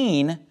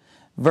 13,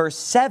 verse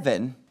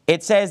 7,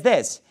 it says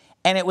this,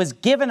 "And it was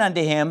given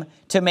unto him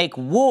to make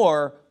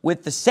war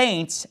with the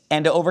saints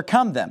and to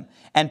overcome them.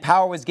 And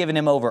power was given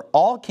him over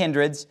all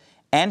kindreds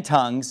and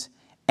tongues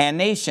and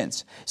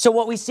nations." So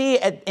what we see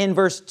in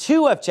verse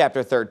 2 of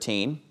chapter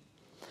 13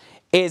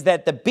 is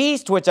that the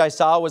beast which I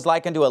saw was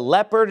like unto a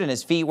leopard, and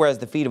his feet were as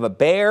the feet of a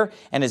bear,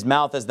 and his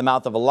mouth as the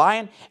mouth of a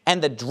lion.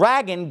 And the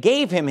dragon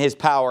gave him his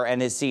power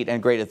and his seat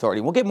and great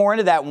authority. We'll get more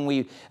into that when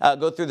we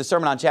go through the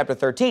sermon on chapter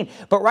 13.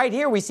 But right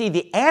here we see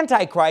the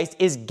Antichrist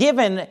is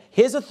given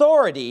his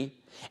authority,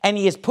 and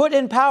he is put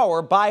in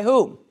power by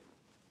whom?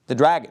 The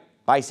dragon,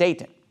 by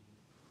Satan.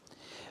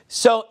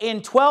 So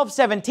in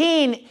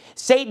 12:17,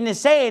 Satan is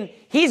saying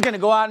he's going to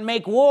go out and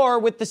make war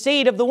with the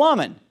seed of the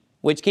woman,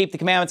 which keep the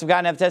commandments of God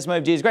and have the testimony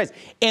of Jesus Christ.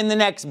 In the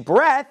next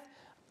breath,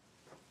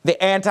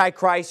 the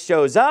Antichrist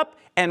shows up,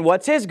 and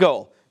what's his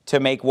goal? To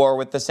make war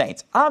with the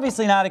saints.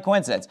 Obviously not a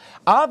coincidence.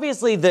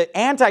 Obviously the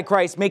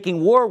Antichrist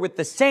making war with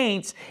the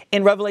saints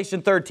in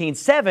Revelation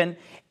 13:7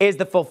 is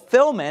the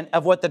fulfillment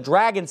of what the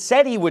dragon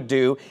said he would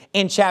do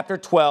in chapter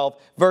 12,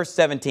 verse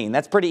 17.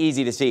 That's pretty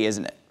easy to see,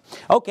 isn't it?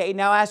 Okay,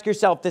 now ask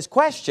yourself this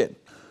question.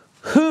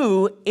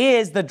 Who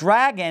is the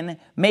dragon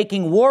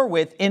making war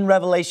with in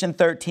Revelation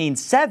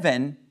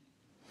 13:7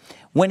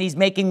 when he's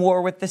making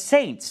war with the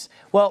saints?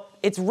 Well,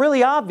 it's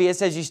really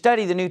obvious as you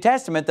study the New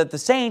Testament that the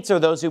saints are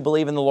those who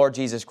believe in the Lord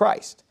Jesus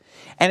Christ.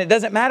 And it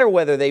doesn't matter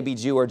whether they be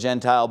Jew or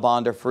Gentile,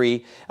 bond or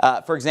free.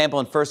 For example,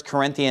 in 1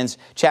 Corinthians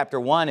chapter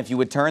 1, if you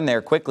would turn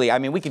there quickly, I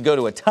mean, we could go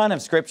to a ton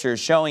of scriptures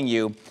showing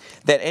you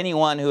that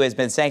anyone who has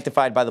been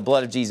sanctified by the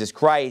blood of Jesus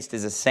Christ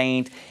is a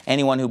saint.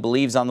 Anyone who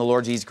believes on the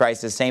Lord Jesus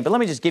Christ is a saint. But let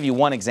me just give you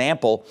one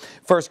example.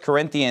 1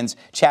 Corinthians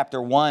chapter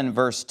 1,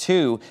 verse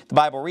 2, the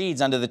Bible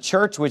reads, "Unto the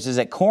church which is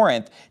at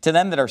Corinth, to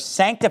them that are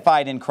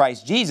sanctified in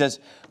Christ Jesus,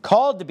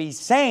 called to be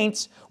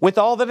saints, with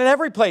all that in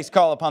every place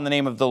call upon the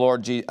name of the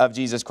Lord of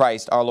Jesus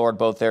Christ, our Lord,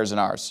 both theirs and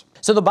ours."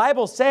 So the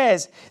Bible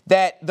says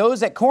that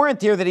those at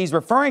Corinth here that he's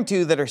referring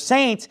to that are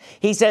saints,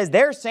 he says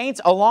they're saints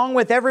along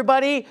with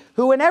everybody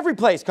who in every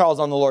place calls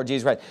on the Lord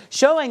Jesus Christ,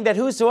 showing that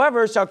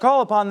whosoever shall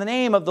call upon the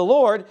name of the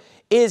Lord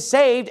is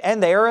saved,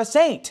 and they are a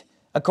saint,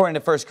 according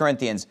to 1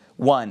 Corinthians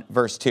 1,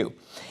 verse 2.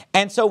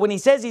 And so when he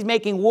says he's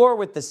making war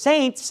with the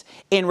saints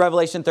in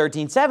Revelation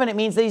 13:7, it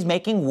means that he's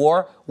making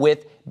war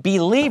with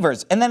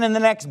believers. And then in the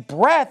next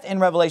breath in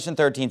Revelation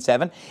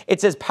 13:7,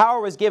 it says power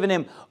was given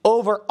him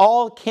over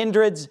all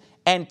kindreds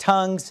and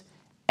tongues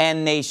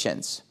and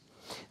nations.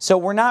 So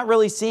we're not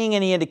really seeing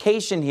any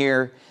indication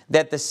here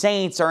that the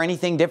saints are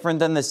anything different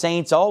than the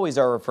saints always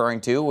are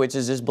referring to, which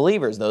is just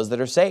believers, those that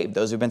are saved,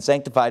 those who've been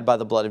sanctified by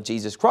the blood of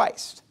Jesus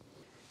Christ.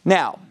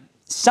 Now,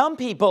 some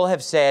people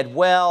have said,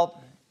 well,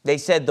 they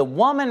said the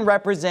woman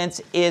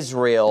represents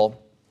Israel,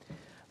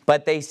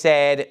 but they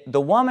said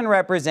the woman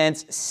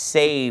represents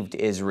saved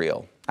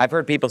Israel. I've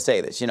heard people say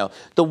this,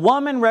 the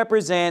woman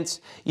represents,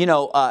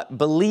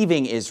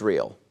 believing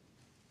Israel.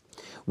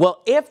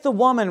 Well, if the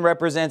woman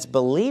represents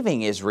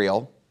believing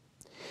Israel,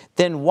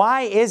 then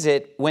why is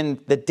it when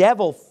the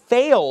devil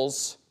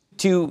fails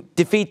to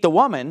defeat the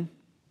woman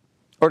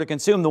or to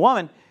consume the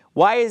woman,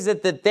 why is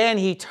it that then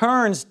he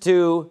turns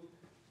to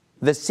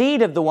the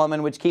seed of the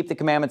woman which keep the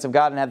commandments of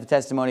God and have the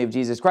testimony of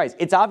Jesus Christ?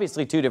 It's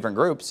obviously two different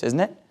groups, isn't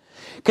it?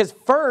 Because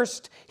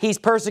first, he's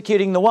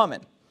persecuting the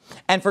woman.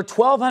 And for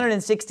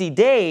 1,260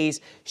 days,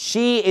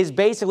 she is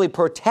basically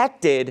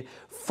protected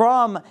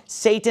from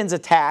Satan's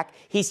attack.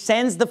 He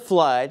sends the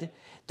flood.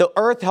 The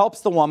earth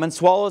helps the woman,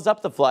 swallows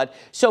up the flood.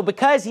 So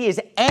because he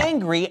is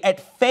angry at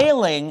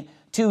failing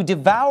to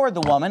devour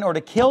the woman or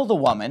to kill the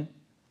woman,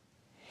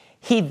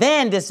 he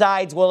then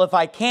decides, well, if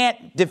I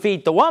can't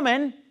defeat the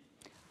woman,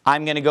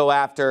 I'm going to go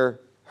after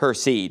her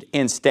seed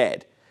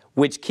instead,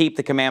 which keep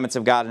the commandments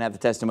of God and have the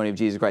testimony of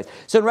Jesus Christ.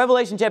 So in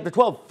Revelation chapter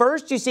 12,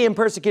 first you see him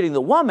persecuting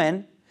the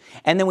woman,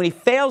 and then when he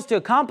fails to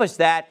accomplish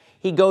that,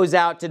 he goes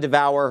out to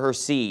devour her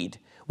seed,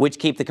 which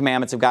keep the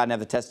commandments of God and have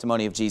the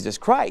testimony of Jesus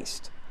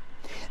Christ.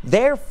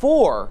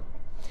 Therefore,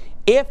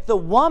 if the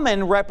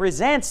woman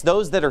represents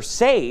those that are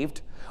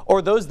saved,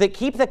 or those that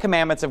keep the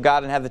commandments of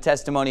God and have the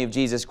testimony of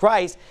Jesus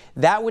Christ,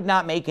 that would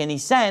not make any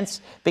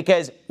sense,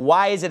 because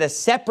why is it a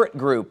separate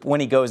group when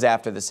he goes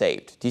after the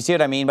saved? Do you see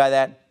what I mean by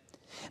that?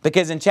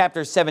 Because in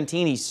chapter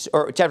 17,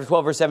 or chapter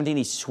 12, verse 17,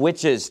 he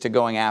switches to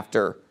going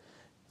after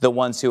the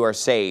ones who are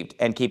saved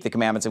and keep the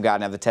commandments of God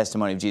and have the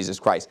testimony of Jesus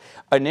Christ.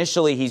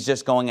 Initially, he's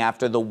just going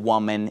after the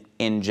woman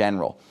in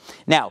general.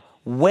 Now,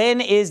 when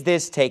is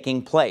this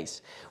taking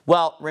place?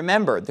 Well,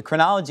 remember, the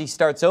chronology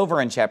starts over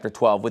in chapter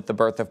 12 with the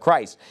birth of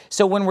Christ.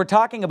 So when we're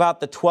talking about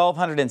the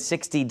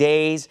 1260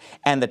 days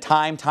and the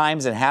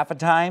times, and half a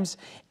times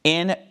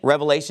in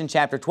Revelation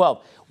chapter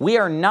 12, we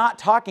are not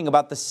talking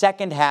about the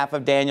second half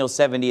of Daniel's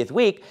 70th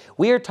week.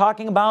 We are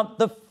talking about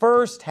the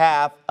first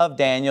half of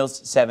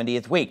Daniel's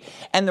 70th week.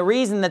 And the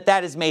reason that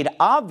that is made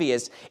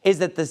obvious is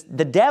that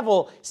the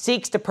devil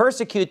seeks to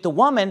persecute the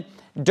woman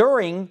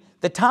during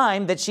the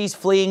time that she's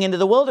fleeing into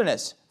the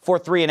wilderness for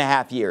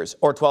 3.5 years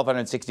or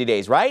 1260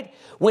 days, right?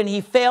 When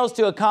he fails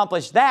to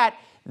accomplish that,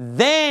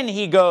 then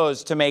he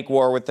goes to make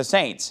war with the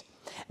saints.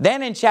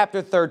 Then in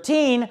chapter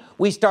 13,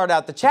 we start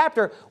out the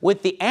chapter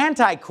with the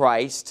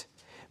Antichrist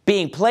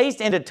being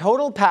placed into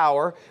total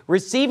power,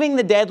 receiving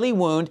the deadly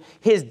wound.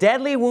 His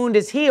deadly wound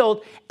is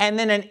healed, and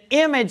then an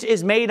image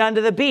is made unto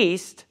the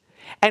beast,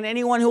 and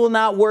anyone who will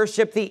not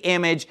worship the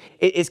image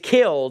is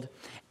killed.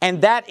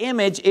 And that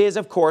image is,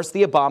 of course,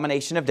 the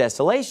abomination of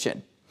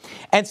desolation.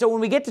 And so when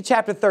we get to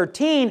chapter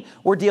 13,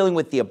 we're dealing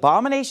with the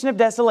abomination of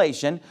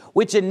desolation,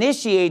 which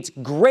initiates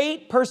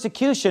great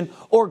persecution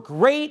or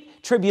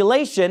great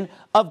tribulation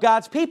of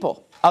God's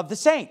people, of the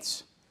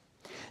saints.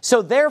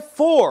 So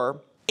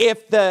therefore,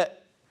 if the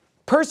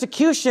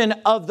persecution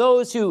of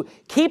those who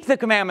keep the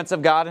commandments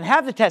of God and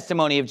have the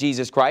testimony of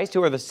Jesus Christ,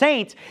 who are the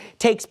saints,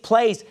 takes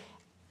place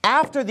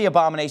after the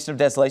abomination of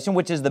desolation,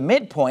 which is the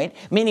midpoint,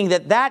 meaning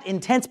that that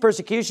intense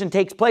persecution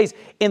takes place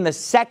in the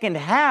second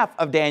half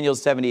of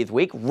Daniel's 70th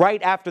week, right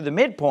after the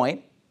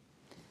midpoint,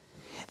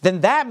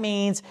 then that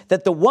means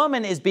that the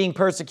woman is being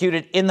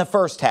persecuted in the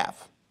first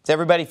half. Is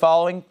everybody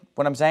following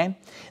what I'm saying?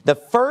 The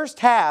first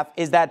half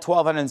is that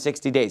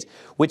 1260 days,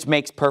 which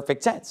makes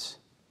perfect sense,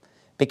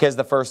 because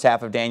the first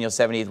half of Daniel's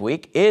 70th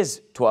week is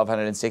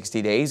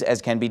 1260 days,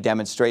 as can be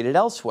demonstrated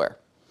elsewhere.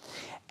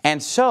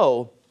 And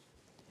so,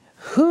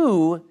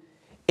 who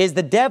is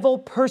the devil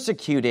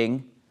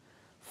persecuting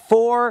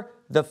for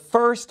the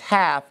first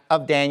half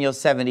of Daniel's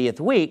 70th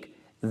week?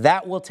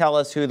 That will tell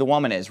us who the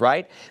woman is,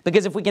 right?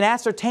 Because if we can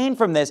ascertain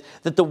from this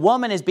that the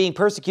woman is being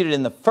persecuted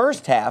in the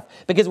first half,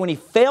 because when he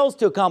fails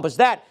to accomplish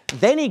that,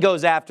 then he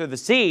goes after the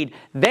seed,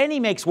 then he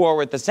makes war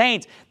with the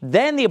saints,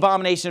 then the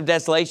abomination of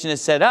desolation is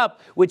set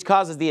up, which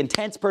causes the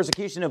intense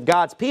persecution of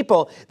God's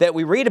people that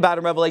we read about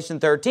in Revelation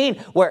 13,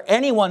 where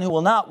anyone who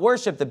will not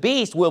worship the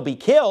beast will be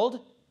killed.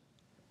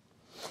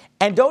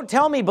 And don't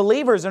tell me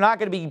believers are not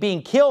going to be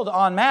being killed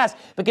en masse,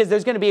 because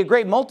there's going to be a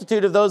great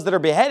multitude of those that are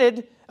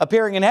beheaded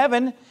appearing in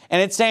heaven.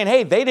 And it's saying,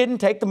 hey, they didn't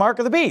take the mark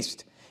of the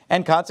beast.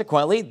 And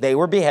consequently, they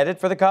were beheaded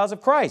for the cause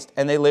of Christ.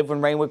 And they lived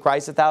and reigned with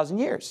Christ 1,000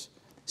 years.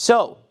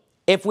 So,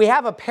 if we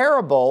have a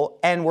parable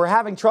and we're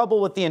having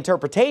trouble with the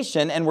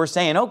interpretation and we're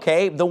saying,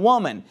 okay, the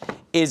woman,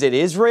 is it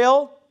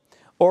Israel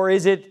or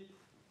is it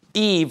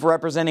Eve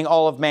representing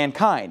all of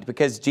mankind?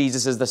 Because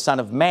Jesus is the Son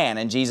of Man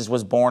and Jesus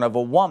was born of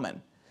a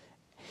woman.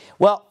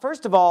 Well,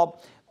 first of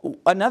all,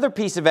 another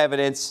piece of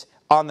evidence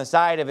on the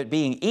side of it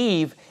being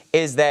Eve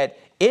is that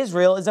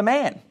Israel is a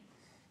man.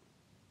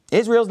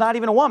 Israel's not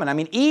even a woman. I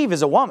mean, Eve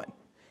is a woman.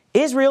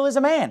 Israel is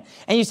a man.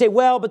 And you say,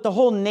 well, but the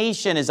whole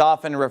nation is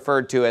often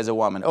referred to as a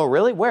woman. Oh,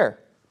 really? Where?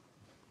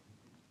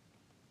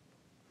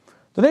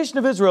 The nation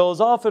of Israel is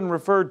often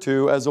referred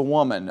to as a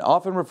woman,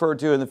 often referred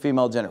to in the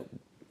female gender.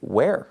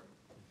 Where?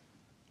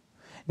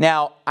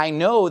 Now, I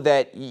know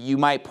that you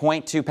might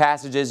point to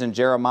passages in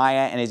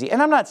Jeremiah and Ezekiel,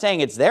 and I'm not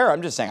saying it's there,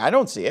 I'm just saying I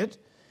don't see it.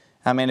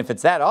 I mean, if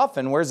it's that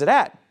often, where's it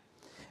at?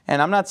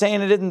 And I'm not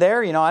saying it isn't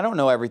there, you know, I don't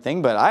know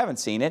everything, but I haven't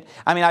seen it.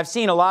 I mean, I've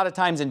seen a lot of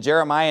times in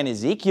Jeremiah and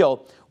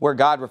Ezekiel where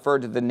God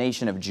referred to the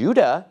nation of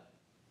Judah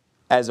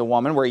as a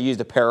woman, where he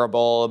used a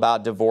parable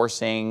about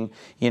divorcing,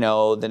 you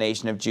know, the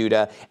nation of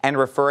Judah, and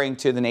referring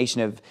to the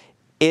nation of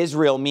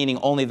Israel, meaning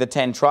only the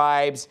 10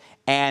 tribes,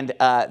 and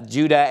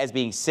Judah as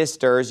being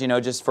sisters, you know,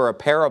 just for a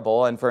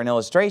parable and for an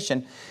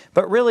illustration.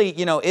 But really,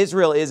 you know,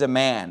 Israel is a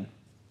man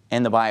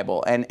in the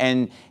Bible.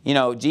 And you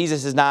know,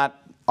 Jesus is not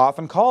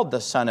often called the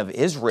Son of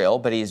Israel,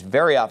 but he is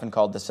very often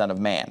called the Son of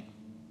Man.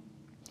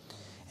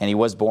 And he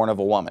was born of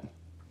a woman,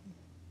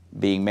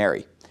 being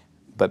Mary.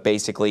 But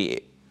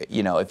basically,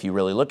 you know, if you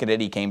really look at it,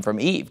 he came from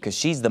Eve, because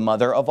she's the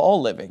mother of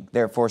all living.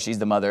 Therefore, she's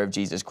the mother of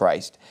Jesus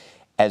Christ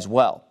as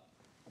well.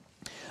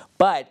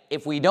 But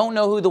if we don't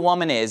know who the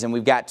woman is, and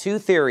we've got two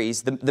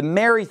theories, the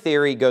Mary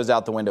theory goes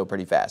out the window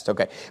pretty fast,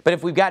 okay? But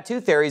if we've got two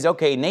theories,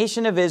 okay,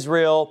 nation of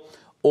Israel,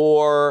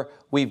 or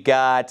we've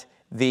got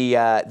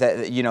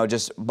you know,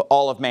 just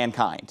all of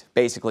mankind.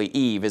 Basically,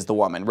 Eve is the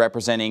woman,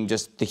 representing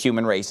just the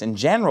human race in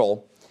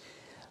general.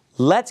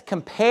 Let's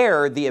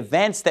compare the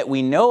events that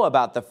we know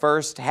about the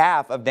first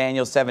half of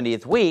Daniel's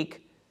 70th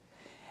week,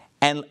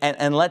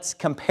 and let's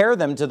compare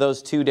them to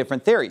those two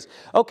different theories.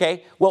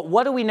 Okay, well,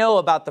 what do we know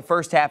about the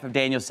first half of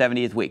Daniel's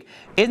 70th week?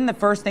 Isn't the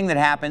first thing that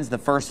happens the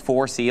first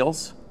 4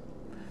 seals?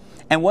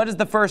 And what is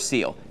the first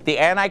seal? The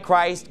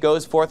Antichrist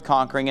goes forth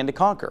conquering and to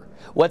conquer.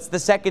 What's the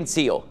second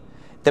seal?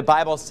 The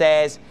Bible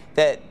says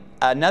that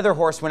another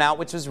horse went out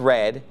which was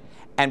red,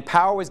 and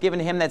power was given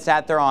to him that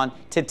sat thereon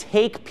to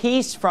take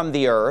peace from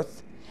the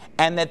earth,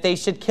 and that they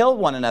should kill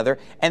one another,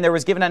 and there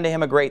was given unto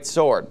him a great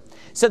sword.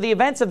 So the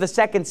events of the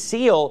second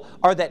seal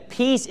are that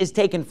peace is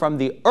taken from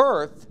the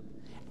earth,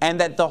 and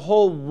that the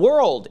whole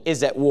world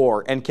is at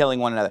war and killing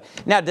one another.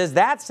 Now, does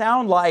that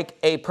sound like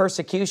a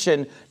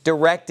persecution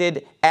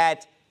directed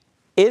at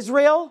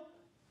Israel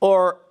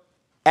or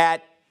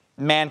at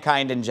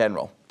mankind in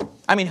general?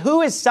 I mean,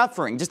 who is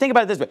suffering? Just think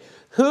about it this way.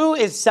 Who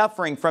is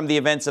suffering from the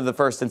events of the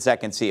first and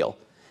second seal?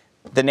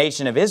 The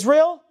nation of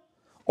Israel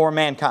or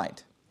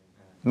mankind?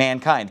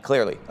 Mankind,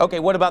 clearly. Okay,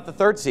 what about the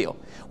third seal?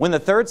 When the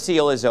third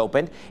seal is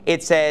opened,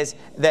 it says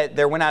that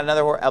there went out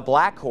a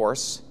black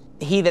horse.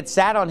 He that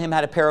sat on him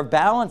had a pair of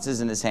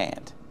balances in his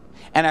hand.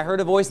 And I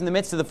heard a voice in the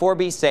midst of the four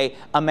beasts say,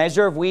 a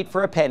measure of wheat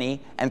for a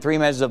penny, and 3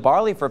 measures of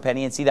barley for a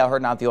penny, and see thou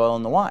hurt not the oil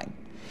and the wine.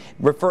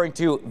 Referring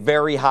to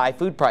very high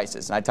food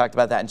prices. And I talked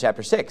about that in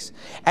chapter 6.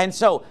 And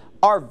so,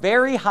 are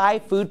very high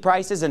food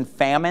prices and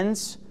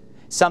famines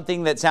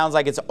something that sounds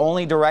like it's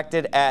only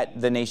directed at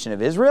the nation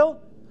of Israel?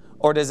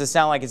 Or does it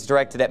sound like it's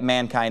directed at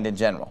mankind in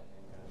general?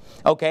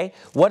 Okay,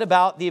 what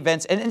about the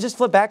events? And just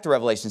flip back to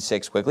Revelation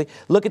 6 quickly.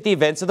 Look at the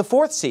events of the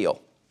fourth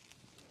seal.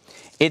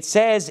 It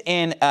says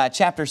in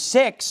chapter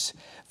 6,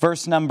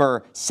 verse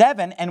number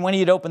 7, and when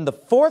he had opened the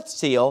fourth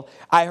seal,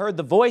 I heard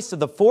the voice of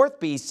the fourth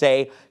beast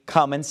say,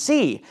 come and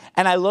see.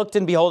 And I looked,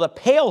 and behold, a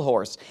pale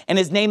horse, and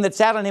his name that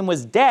sat on him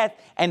was Death,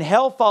 and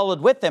hell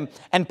followed with him,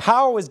 and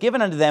power was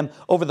given unto them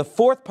over the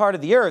fourth part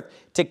of the earth,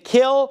 to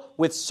kill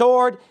with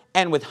sword,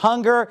 and with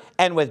hunger,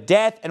 and with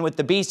death, and with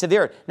the beasts of the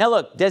earth. Now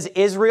look, does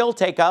Israel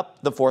take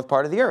up the fourth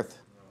part of the earth?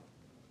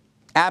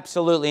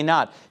 Absolutely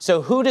not.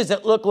 So who does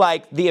it look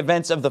like the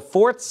events of the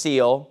fourth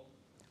seal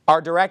are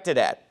directed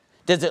at?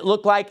 Does it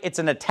look like it's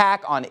an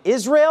attack on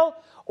Israel,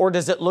 or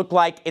does it look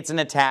like it's an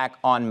attack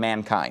on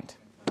mankind?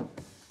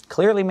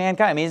 Clearly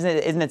mankind. I mean,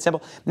 isn't it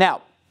simple?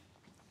 Now,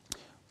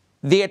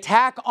 the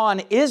attack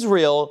on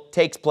Israel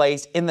takes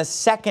place in the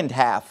second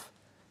half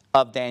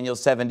of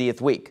Daniel's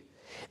 70th week.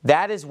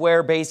 That is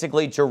where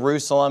basically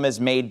Jerusalem is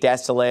made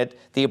desolate,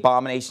 the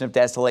abomination of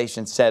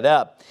desolation set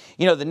up.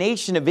 You know, the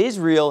nation of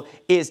Israel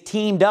is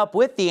teamed up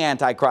with the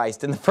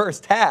Antichrist in the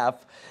first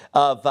half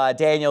of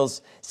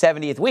Daniel's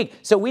 70th week.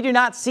 So we do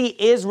not see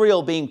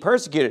Israel being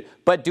persecuted,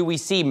 but do we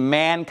see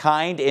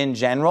mankind in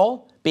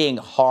general being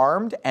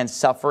harmed and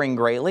suffering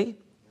greatly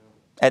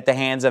at the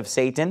hands of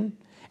Satan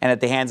and at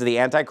the hands of the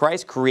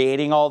Antichrist,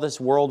 creating all this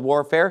world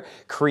warfare,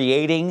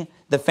 creating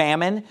the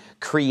famine,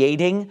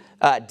 creating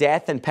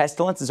death and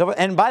pestilence and so forth.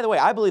 And by the way,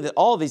 I believe that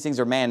all of these things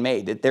are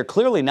man-made. They're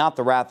clearly not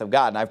the wrath of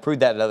God, and I've proved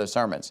that in other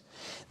sermons.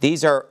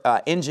 These are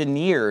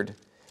engineered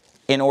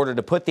in order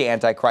to put the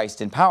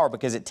Antichrist in power,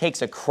 because it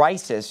takes a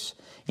crisis,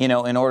 you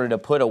know, in order to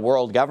put a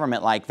world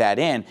government like that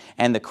in.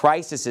 And the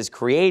crisis is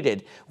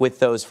created with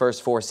those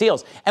first 4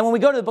 seals. And when we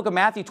go to the book of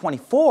Matthew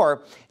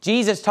 24,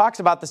 Jesus talks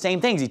about the same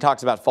things. He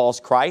talks about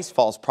false Christ,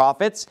 false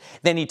prophets.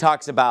 Then he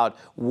talks about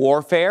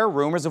warfare,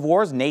 rumors of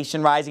wars,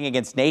 nation rising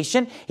against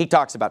nation. He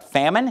talks about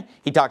famine.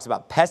 He talks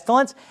about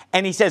pestilence.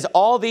 And he says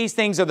all these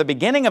things are the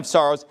beginning of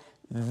sorrows.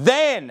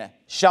 Then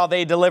shall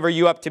they deliver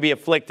you up to be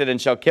afflicted and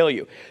shall kill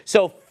you.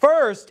 So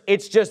first,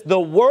 it's just the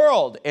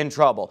world in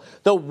trouble.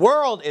 The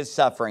world is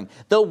suffering.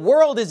 The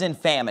world is in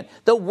famine.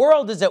 The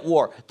world is at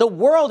war. The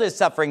world is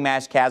suffering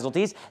mass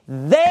casualties.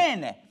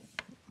 Then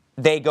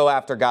they go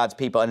after God's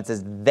people. And it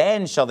says,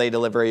 then shall they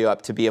deliver you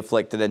up to be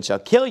afflicted and shall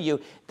kill you.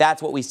 That's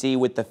what we see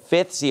with the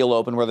 5th seal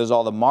open, where there's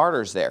all the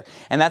martyrs there.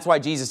 And that's why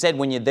Jesus said,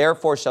 when you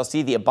therefore shall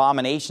see the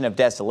abomination of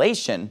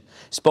desolation,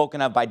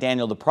 spoken of by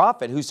Daniel the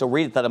prophet, whoso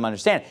readeth let him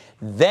understand,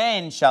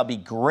 then shall be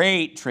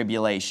great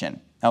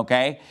tribulation.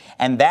 Okay?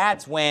 And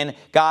that's when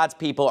God's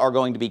people are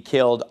going to be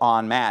killed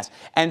en masse.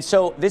 And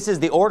so this is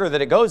the order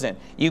that it goes in.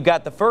 You've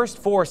got the first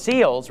 4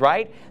 seals,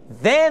 right?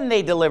 Then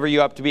they deliver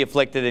you up to be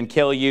afflicted and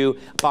kill you,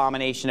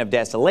 abomination of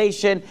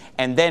desolation.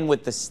 And then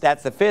with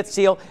that's the 5th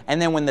seal.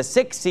 And then when the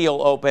 6th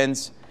seal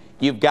opens,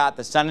 you've got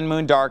the sun and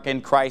moon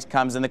darkened, Christ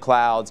comes in the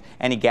clouds,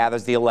 and he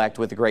gathers the elect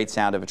with the great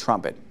sound of a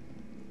trumpet.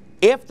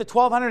 If the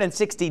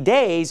 1260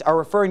 days are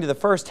referring to the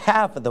first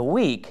half of the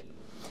week,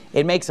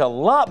 it makes a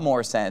lot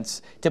more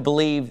sense to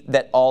believe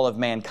that all of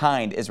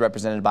mankind is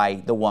represented by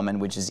the woman,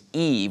 which is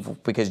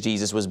Eve, because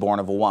Jesus was born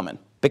of a woman.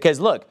 Because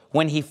look,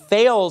 when he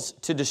fails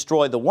to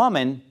destroy the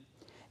woman,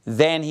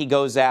 then he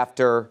goes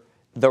after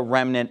the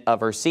remnant of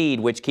her seed,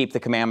 which keep the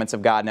commandments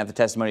of God and have the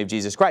testimony of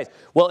Jesus Christ.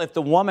 Well, if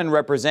the woman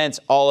represents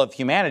all of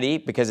humanity,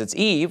 because it's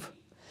Eve,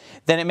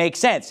 then it makes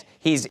sense.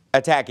 He's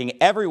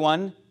attacking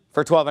everyone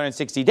for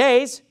 1260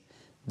 days.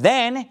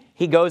 Then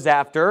he goes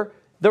after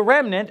the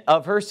remnant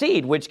of her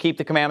seed, which keep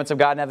the commandments of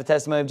God and have the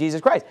testimony of Jesus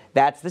Christ.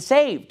 That's the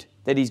saved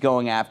that he's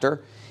going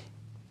after.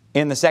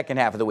 in the second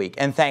half of the week.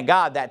 And thank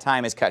God that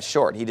time is cut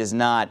short. He does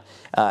not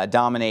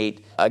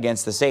dominate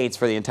against the saints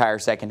for the entire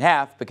second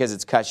half, because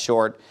it's cut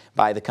short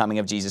by the coming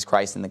of Jesus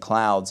Christ in the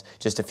clouds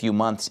just a few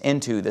months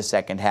into the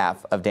second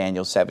half of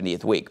Daniel's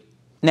 70th week.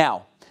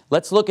 Now,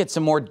 let's look at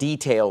some more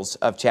details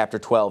of chapter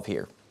 12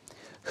 here.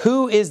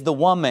 Who is the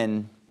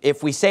woman?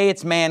 If we say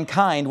it's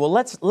mankind, well,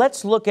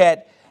 let's look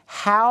at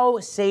how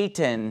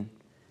Satan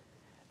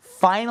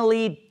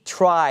finally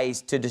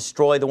tries to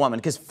destroy the woman.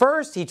 Because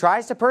first he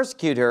tries to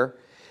persecute her,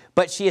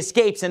 but she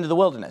escapes into the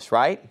wilderness,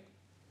 right?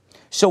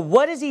 So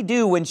what does he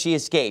do when she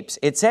escapes?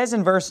 It says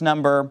in verse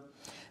number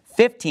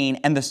 15,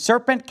 and the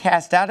serpent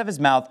cast out of his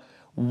mouth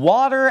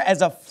water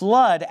as a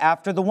flood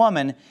after the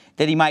woman,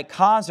 that he might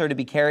cause her to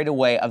be carried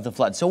away of the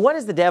flood. So what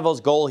is the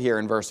devil's goal here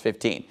in verse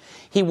 15?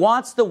 He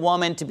wants the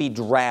woman to be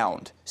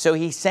drowned. So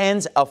he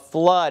sends a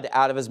flood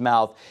out of his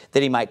mouth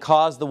that he might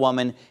cause the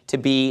woman to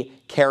be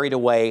carried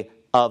away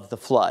of the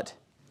flood.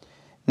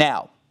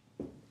 Now,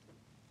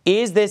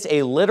 is this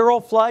a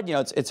literal flood? You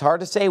know, it's hard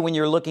to say when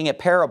you're looking at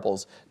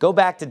parables. Go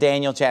back to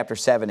Daniel chapter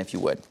 7 if you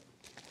would.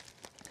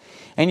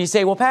 And you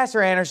say, well,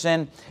 Pastor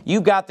Anderson,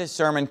 you've got this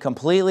sermon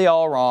completely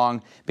all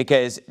wrong,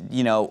 because,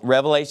 you know,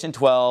 Revelation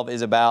 12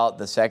 is about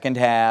the second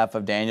half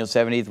of Daniel's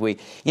 70th week.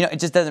 You know, it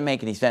just doesn't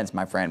make any sense,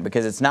 my friend,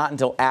 because it's not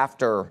until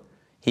after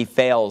he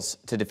fails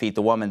to defeat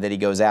the woman that he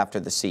goes after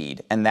the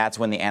seed. And that's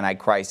when the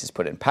Antichrist is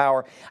put in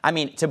power. I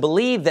mean, to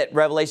believe that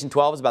Revelation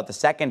 12 is about the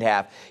second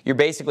half, you're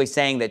basically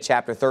saying that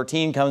chapter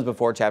 13 comes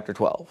before chapter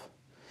 12.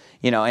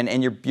 You know,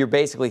 and you're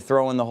basically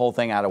throwing the whole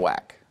thing out of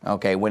whack,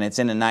 okay, when it's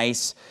in a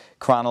nice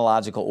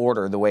chronological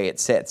order the way it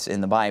sits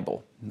in the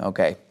Bible,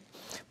 okay.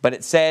 But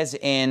it says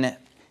in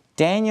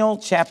Daniel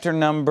chapter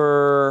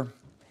number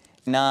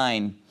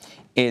 9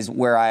 is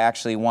where I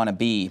actually want to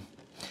be.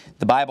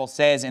 The Bible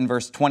says in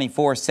verse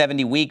 24,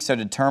 70 weeks are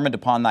determined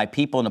upon thy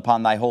people and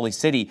upon thy holy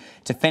city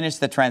to finish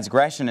the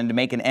transgression and to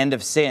make an end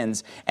of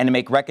sins and to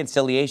make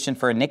reconciliation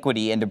for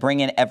iniquity and to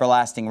bring in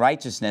everlasting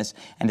righteousness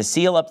and to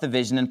seal up the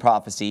vision and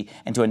prophecy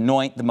and to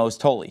anoint the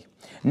most holy.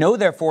 Know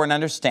therefore and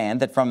understand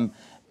that from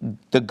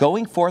the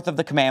going forth of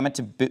the commandment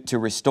to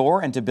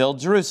restore and to build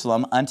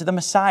Jerusalem unto the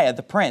Messiah,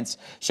 the Prince,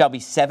 shall be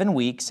 7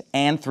 weeks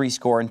and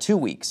 62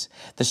 weeks.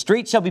 The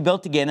street shall be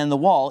built again, and the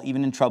wall,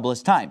 even in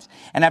troublous times.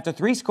 And after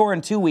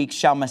 62 weeks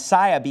shall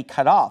Messiah be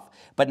cut off,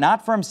 but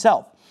not for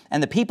himself.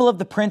 And the people of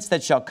the Prince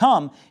that shall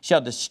come shall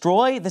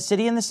destroy the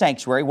city and the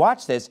sanctuary.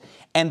 Watch this.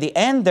 And the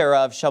end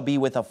thereof shall be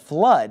with a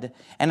flood.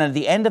 And at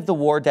the end of the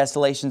war,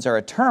 desolations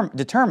are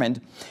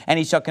determined. And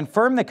he shall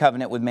confirm the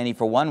covenant with many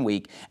for 1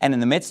 week. And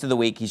in the midst of the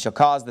week, he shall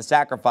cause the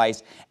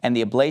sacrifice and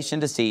the oblation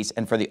to cease.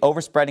 And for the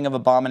overspreading of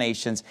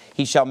abominations,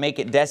 he shall make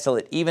it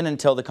desolate even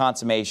until the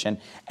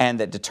consummation. And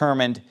that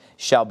determined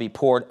shall be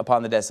poured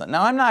upon the desolate.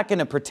 Now, I'm not going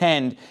to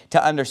pretend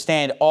to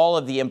understand all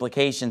of the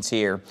implications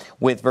here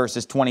with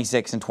verses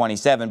 26 and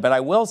 27, but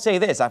I will say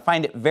this. I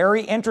find it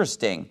very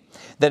interesting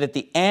that at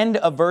the end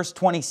of verse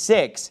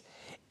 26,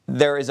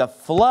 there is a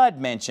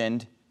flood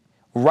mentioned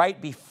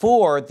right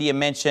before the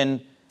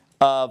mention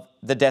of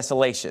the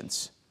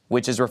desolations,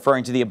 which is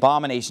referring to the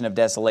abomination of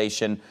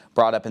desolation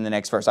brought up in the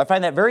next verse. I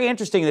find that very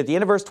interesting that at the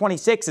end of verse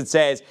 26, it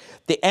says,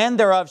 the end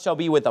thereof shall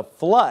be with a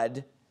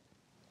flood.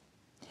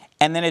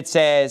 And then it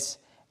says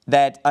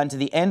that unto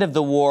the end of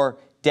the war,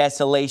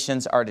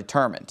 desolations are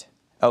determined.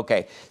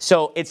 Okay,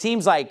 so it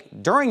seems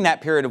like during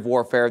that period of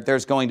warfare,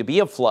 there's going to be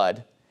a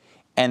flood.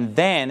 And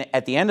then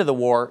at the end of the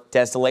war,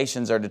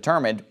 desolations are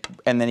determined.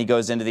 And then he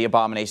goes into the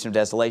abomination of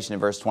desolation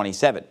in verse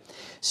 27.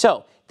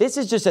 So this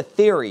is just a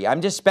theory.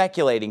 I'm just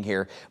speculating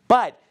here.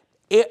 But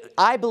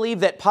I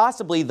believe that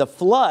possibly the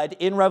flood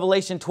in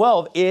Revelation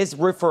 12 is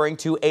referring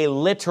to a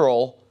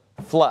literal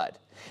flood.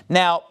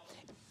 Now,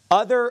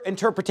 other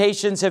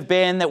interpretations have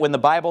been that when the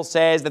Bible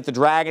says that the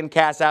dragon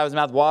casts out of his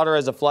mouth water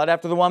as a flood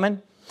after the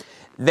woman,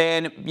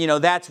 then, you know,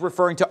 that's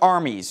referring to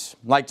armies,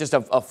 like just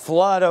a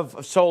flood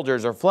of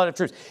soldiers or flood of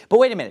troops. But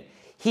wait a minute.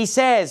 He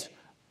says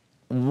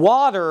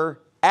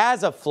water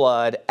as a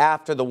flood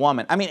after the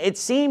woman. I mean, it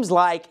seems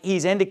like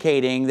he's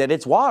indicating that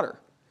it's water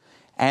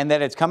and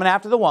that it's coming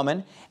after the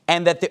woman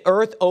and that the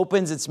earth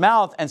opens its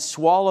mouth and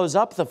swallows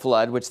up the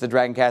flood, which the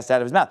dragon casts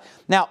out of his mouth.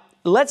 Now,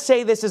 let's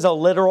say this is a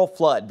literal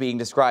flood being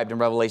described in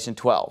Revelation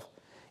 12,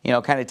 you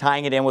know, kind of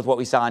tying it in with what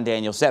we saw in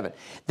Daniel 7.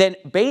 Then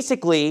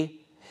basically,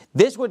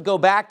 this would go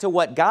back to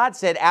what God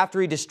said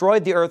after he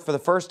destroyed the earth for the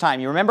first time.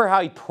 You remember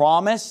how he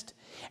promised?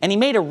 And he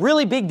made a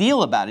really big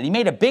deal about it. He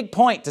made a big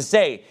point to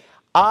say,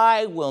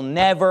 I will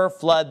never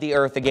flood the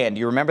earth again. Do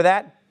you remember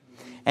that?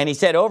 And he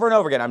said over and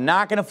over again, I'm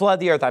not going to flood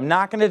the earth. I'm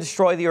not going to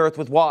destroy the earth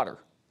with water.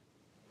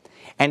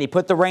 And he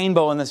put the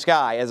rainbow in the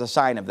sky as a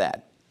sign of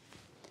that.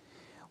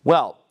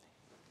 Well,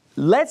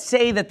 let's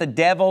say that the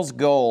devil's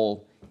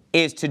goal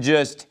is to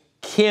just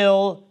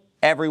kill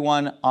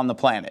everyone on the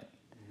planet.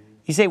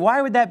 You say,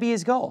 why would that be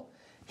his goal?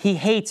 He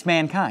hates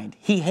mankind.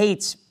 He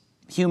hates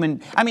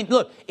human. I mean,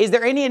 look, is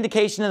there any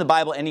indication in the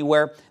Bible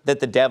anywhere that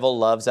the devil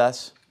loves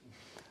us?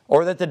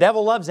 Or that the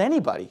devil loves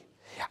anybody?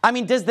 I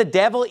mean, does the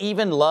devil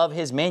even love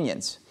his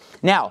minions?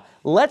 Now,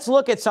 let's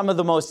look at some of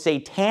the most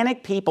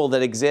satanic people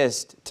that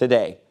exist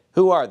today.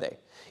 Who are they?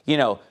 You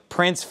know,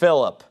 Prince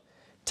Philip,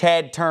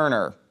 Ted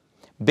Turner,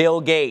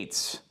 Bill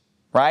Gates,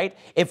 right?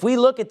 If we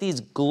look at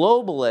these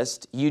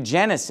globalist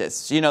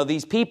eugenicists, you know,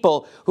 these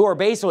people who are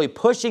basically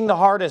pushing the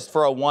hardest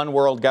for a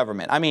one-world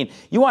government. I mean,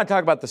 you want to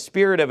talk about the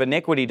spirit of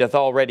iniquity doth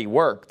already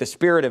work, the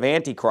spirit of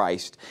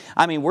Antichrist.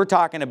 I mean, we're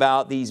talking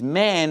about these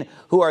men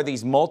who are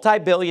these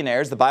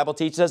multi-billionaires. The Bible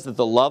teaches us that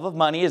the love of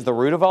money is the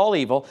root of all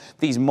evil.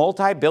 These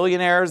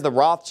multi-billionaires, the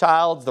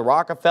Rothschilds, the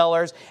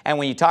Rockefellers, and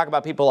when you talk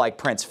about people like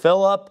Prince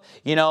Philip,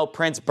 you know,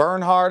 Prince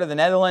Bernhard of the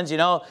Netherlands, you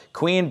know,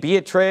 Queen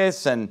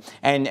Beatrice, and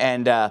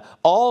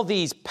all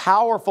these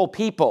powerful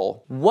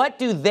people, what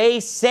do they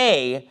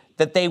say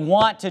that they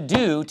want to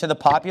do to the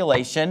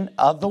population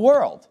of the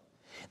world?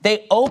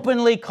 They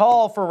openly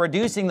call for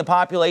reducing the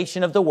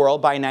population of the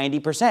world by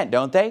 90%,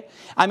 don't they?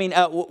 I mean,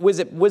 was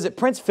it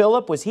Prince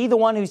Philip? Was he the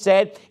one who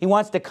said he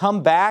wants to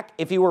come back?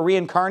 If he were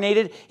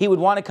reincarnated, he would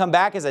want to come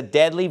back as a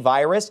deadly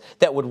virus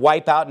that would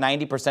wipe out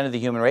 90% of the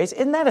human race?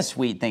 Isn't that a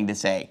sweet thing to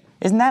say?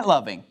 Isn't that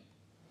loving?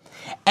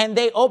 And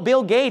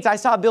Bill Gates, I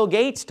saw Bill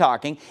Gates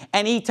talking,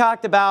 and he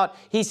talked about,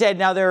 he said,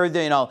 now there are,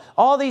 you know,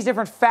 all these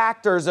different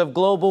factors of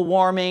global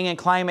warming and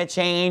climate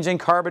change and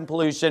carbon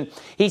pollution.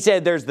 He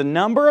said there's the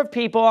number of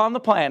people on the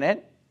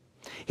planet.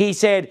 He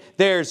said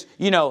there's,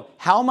 you know,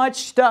 how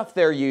much stuff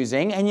they're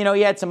using, and, you know,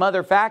 he had some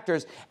other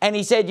factors. And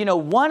he said, you know,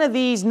 one of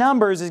these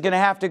numbers is going to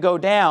have to go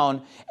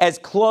down as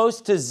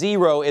close to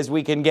zero as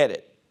we can get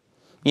it.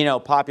 You know,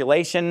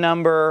 population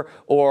number,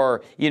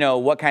 or, you know,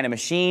 what kind of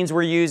machines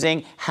we're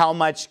using, how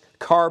much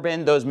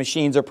carbon those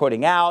machines are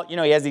putting out. You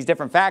know, he has these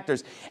different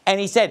factors.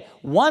 And he said,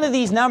 one of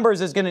these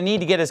numbers is going to need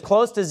to get as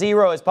close to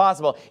zero as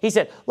possible. He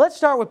said, let's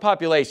start with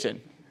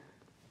population.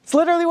 It's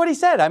literally what he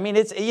said. I mean,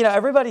 it's, you know,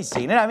 everybody's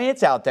seen it. I mean,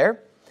 it's out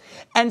there.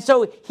 And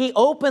so he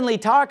openly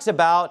talks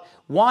about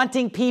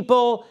wanting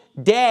people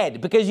dead,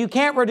 because you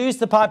can't reduce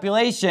the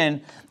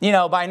population, you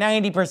know, by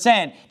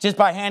 90% just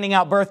by handing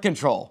out birth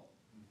control.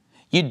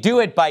 You do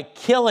it by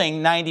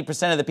killing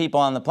 90% of the people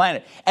on the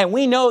planet. And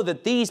we know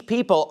that these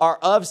people are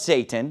of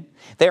Satan.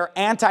 They are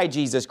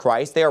anti-Jesus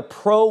Christ. They are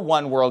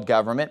pro-one world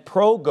government,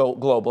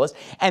 pro-globalist.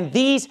 And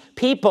these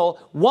people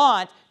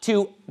want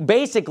to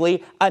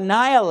basically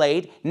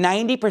annihilate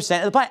 90%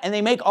 of the planet. And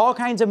they make all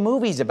kinds of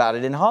movies about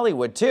it in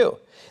Hollywood too.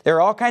 There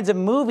are all kinds of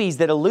movies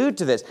that allude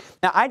to this.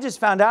 Now, I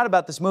just found out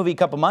about this movie a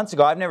couple months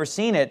ago. I've never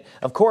seen it,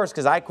 of course,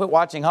 because I quit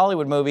watching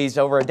Hollywood movies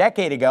over a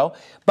decade ago.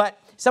 But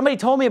somebody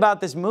told me about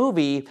this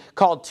movie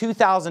called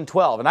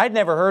 2012, and I'd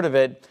never heard of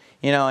it,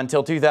 you know,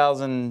 until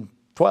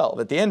 2012.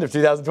 At the end of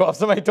 2012,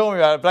 somebody told me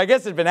about it, but I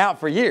guess it'd been out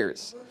for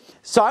years.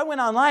 So I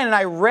went online and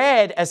I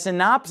read a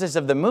synopsis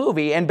of the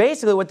movie, and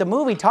basically what the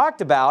movie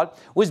talked about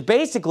was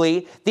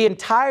basically the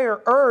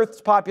entire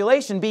Earth's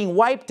population being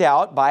wiped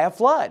out by a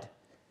flood.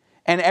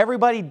 And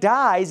everybody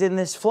dies in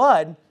this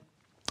flood,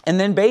 and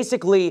then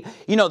basically,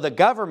 you know, the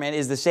government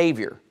is the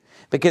savior.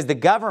 Because the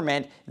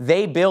government,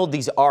 they build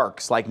these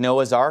arks like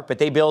Noah's Ark, but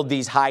they build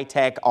these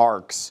high-tech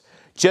arks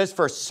just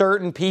for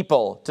certain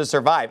people to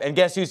survive. And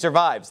guess who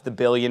survives? The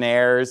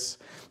billionaires,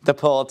 the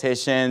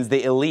politicians,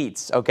 the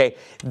elites, okay?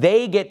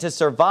 They get to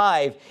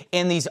survive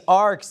in these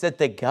arks that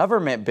the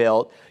government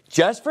built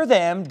just for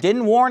them,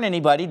 didn't warn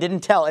anybody, didn't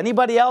tell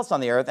anybody else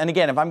on the earth. And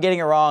again, if I'm getting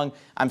it wrong,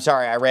 I'm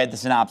sorry, I read the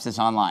synopsis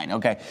online,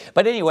 okay?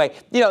 But anyway,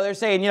 you know, they're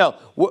saying, you know,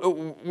 we're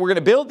going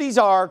to build these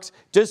arks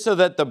just so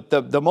that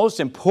the most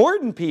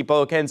important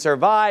people can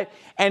survive.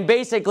 And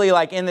basically,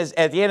 like in this,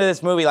 at the end of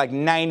this movie, like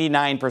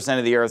 99%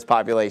 of the earth's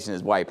population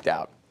is wiped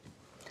out.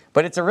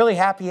 But it's a really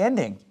happy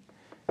ending.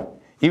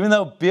 Even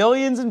though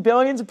billions and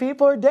billions of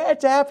people are dead,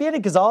 it's a happy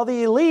ending because all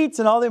the elites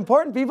and all the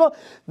important people,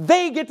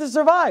 they get to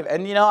survive.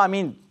 And, you know, I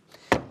mean,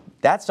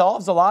 that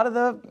solves a lot of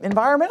the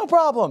environmental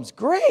problems.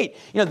 Great.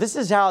 You know, this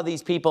is how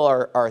these people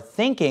are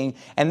thinking,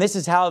 and this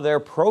is how they're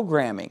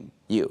programming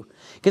you.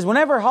 Because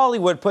whenever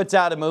Hollywood puts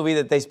out a movie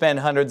that they spend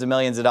hundreds of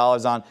millions of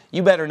dollars on,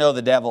 you better know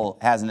the devil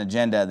has an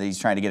agenda that he's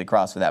trying to get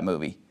across with that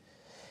movie.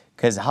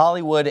 Because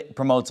Hollywood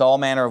promotes all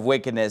manner of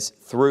wickedness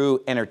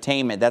through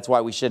entertainment. That's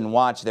why we shouldn't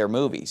watch their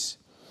movies.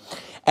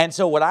 And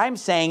so what I'm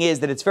saying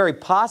is that it's very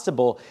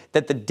possible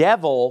that the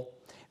devil,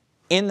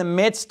 in the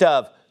midst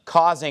of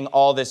causing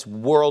all this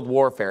world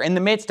warfare, in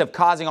the midst of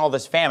causing all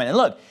this famine. And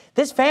look,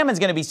 this famine is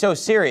going to be so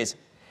serious.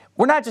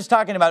 We're not just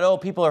talking about, oh,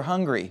 people are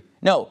hungry.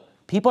 No,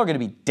 people are going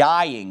to be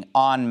dying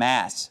en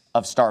masse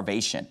of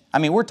starvation. I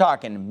mean, we're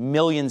talking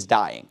millions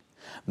dying.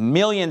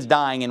 Millions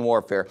dying in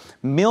warfare.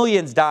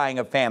 Millions dying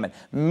of famine.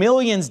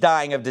 Millions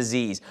dying of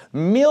disease.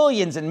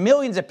 Millions and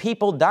millions of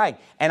people dying.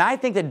 And I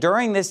think that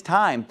during this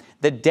time,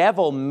 the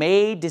devil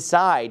may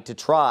decide to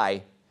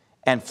try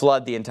and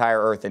flood the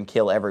entire earth and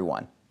kill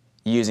everyone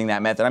using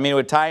that method. I mean, it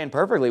would tie in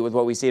perfectly with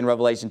what we see in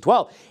Revelation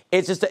 12.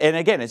 It's just, and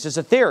again, it's just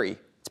a theory.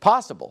 It's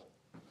possible.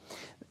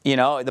 You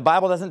know, the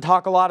Bible doesn't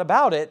talk a lot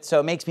about it, so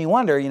it makes me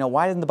wonder, you know,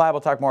 why didn't the Bible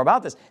talk more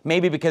about this?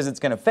 Maybe because it's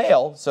going to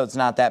fail, so it's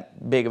not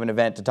that big of an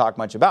event to talk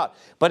much about.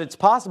 But it's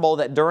possible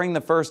that during the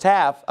first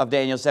half of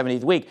Daniel's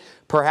 70th week,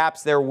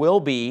 perhaps there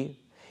will be,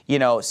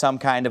 some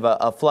kind of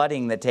a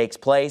flooding that takes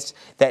place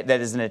that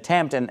is an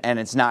attempt, and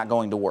it's not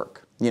going to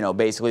work.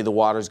 Basically the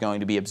water is going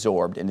to be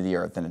absorbed into the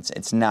earth, and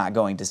it's not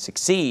going to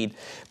succeed,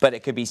 but it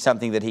could be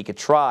something that he could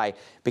try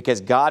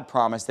because God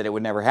promised that it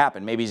would never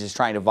happen. Maybe he's just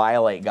trying to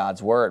violate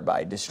God's word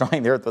by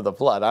destroying the earth with a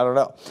flood. I don't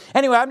know.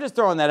 Anyway, I'm just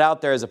throwing that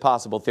out there as a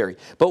possible theory.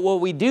 But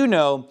what we do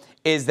know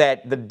is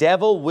that the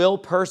devil will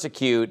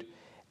persecute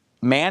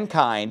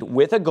mankind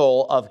with a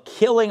goal of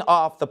killing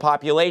off the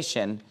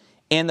population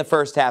in the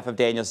first half of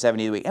Daniel's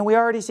 70th week. And we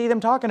already see them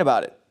talking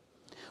about it.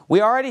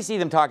 We already see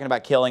them talking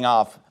about killing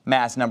off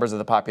mass numbers of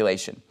the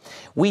population.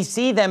 We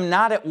see them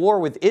not at war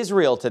with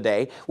Israel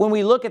today. When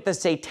we look at the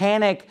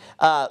satanic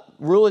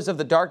rulers of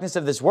the darkness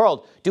of this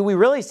world, do we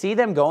really see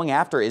them going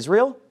after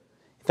Israel?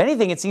 If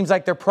anything, it seems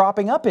like they're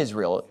propping up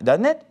Israel,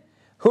 doesn't it?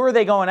 Who are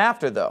they going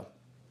after, though?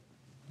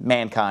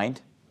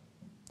 Mankind.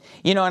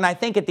 And I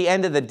think at the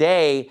end of the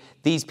day,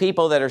 these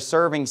people that are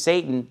serving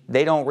Satan,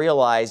 they don't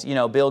realize,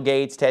 Bill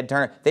Gates, Ted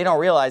Turner, they don't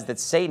realize that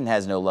Satan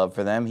has no love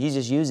for them. He's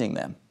just using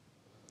them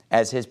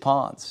as his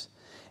pawns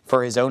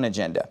for his own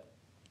agenda.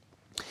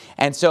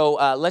 And so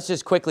let's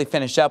just quickly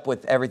finish up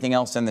with everything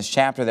else in this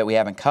chapter that we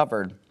haven't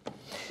covered.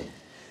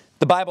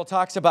 The Bible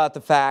talks about the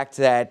fact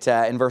that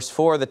in verse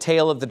 4, the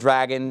tail of the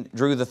dragon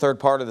drew the third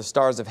part of the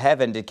stars of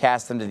heaven to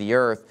cast them to the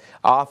earth.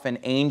 Often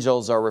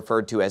angels are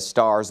referred to as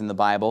stars in the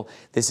Bible.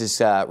 This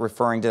is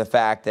referring to the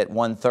fact that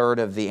 1/3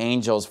 of the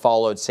angels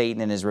followed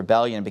Satan in his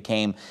rebellion and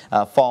became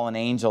fallen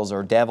angels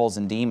or devils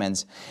and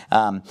demons.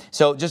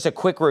 So just a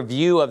quick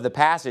review of the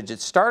passage. It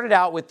started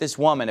out with this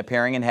woman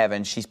appearing in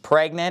heaven. She's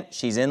pregnant.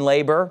 She's in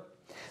labor.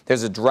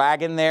 There's a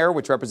dragon there,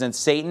 which represents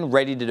Satan,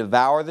 ready to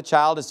devour the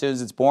child as soon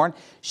as it's born.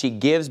 She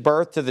gives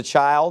birth to the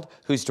child,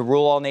 who's to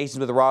rule all nations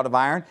with a rod of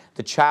iron.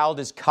 The child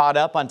is caught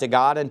up unto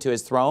God and to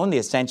his throne, the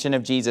ascension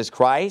of Jesus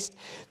Christ.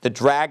 The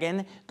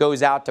dragon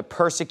goes out to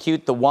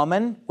persecute the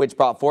woman, which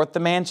brought forth the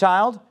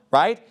man-child,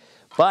 right?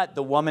 But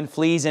the woman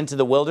flees into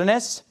the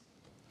wilderness.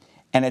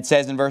 And it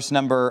says in verse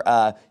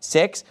number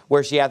 6,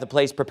 where she hath a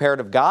place prepared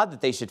of God,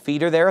 that they should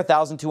feed her there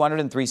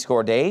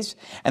 1,260 days.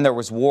 And there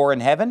was war in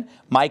heaven.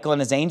 Michael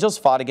and his angels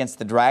fought against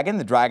the dragon.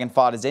 The dragon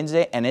fought his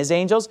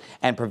angels,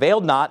 and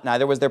prevailed not.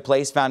 Neither was their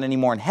place found any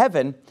more in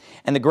heaven.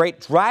 And the great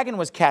dragon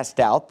was cast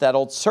out, that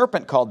old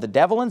serpent called the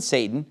devil and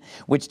Satan,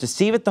 which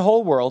deceiveth the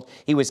whole world.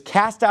 He was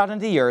cast out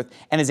into the earth,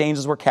 and his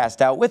angels were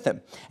cast out with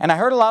him. And I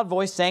heard a loud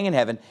voice saying in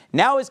heaven,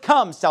 Now is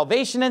come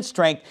salvation and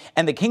strength,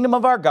 and the kingdom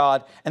of our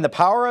God, and the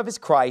power of his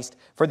Christ.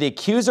 For the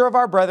accuser of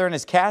our brethren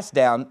is cast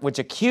down, which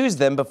accused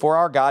them before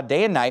our God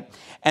day and night.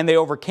 And they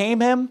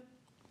overcame him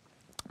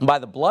by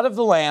the blood of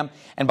the Lamb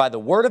and by the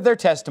word of their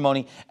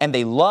testimony. And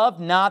they loved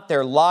not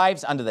their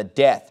lives unto the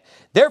death.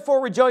 Therefore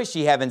rejoice,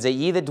 ye heavens, and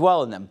ye that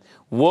dwell in them.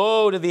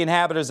 Woe to the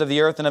inhabitants of the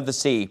earth and of the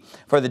sea.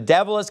 For the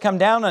devil is come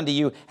down unto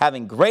you,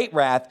 having great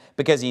wrath,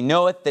 because he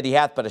knoweth that he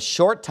hath but a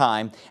short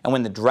time. And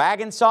when the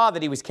dragon saw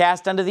that he was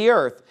cast unto the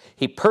earth,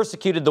 he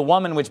persecuted the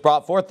woman which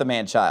brought forth the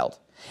man-child.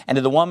 And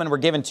to the woman were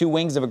given 2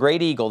 wings of a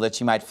great eagle, that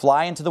she might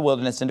fly into the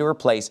wilderness into her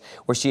place,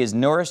 where she is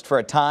nourished for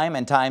a time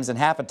and times and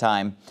half a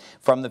time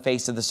from the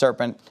face of the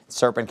serpent. The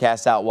serpent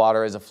casts out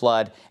water as a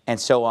flood, and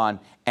so on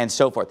and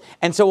so forth.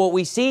 And so what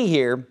we see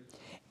here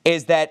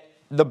is that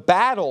the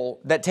battle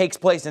that takes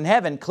place in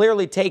heaven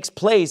clearly takes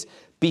place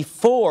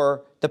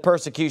before the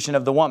persecution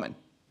of the woman.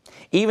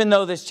 Even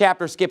though this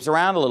chapter skips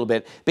around a little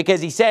bit,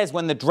 because he says,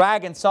 when the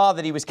dragon saw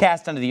that he was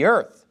cast unto the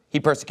earth, he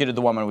persecuted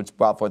the woman which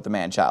brought forth the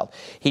man-child.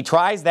 He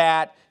tries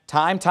that,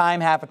 time,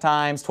 half a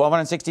times,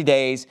 1,260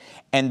 days.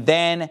 And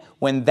then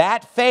when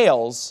that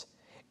fails,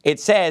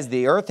 it says,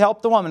 the earth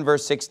helped the woman,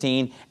 verse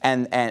 16,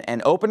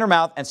 and opened her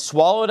mouth and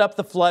swallowed up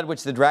the flood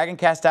which the dragon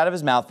cast out of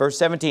his mouth. Verse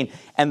 17,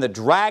 and the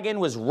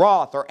dragon was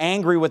wroth or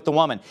angry with the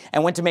woman,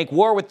 and went to make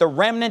war with the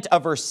remnant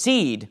of her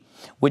seed,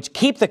 which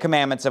keep the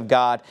commandments of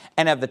God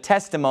and have the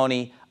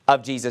testimony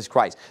of Jesus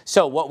Christ.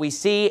 So what we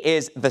see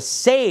is the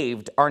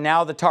saved are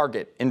now the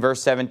target in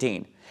verse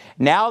 17.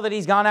 Now that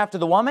he's gone after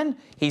the woman,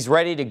 he's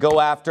ready to go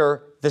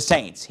after the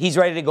saints. He's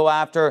ready to go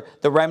after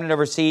the remnant of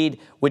her seed,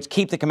 which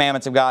keep the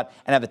commandments of God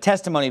and have the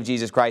testimony of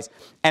Jesus Christ.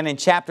 And in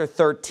chapter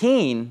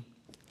 13,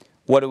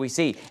 what do we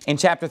see? In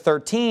chapter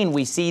 13,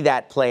 we see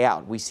that play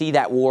out. We see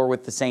that war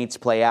with the saints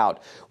play out,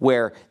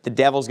 where the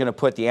devil's going to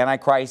put the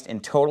Antichrist in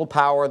total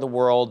power of the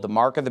world, the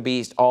mark of the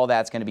beast, all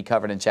that's going to be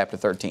covered in chapter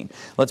 13.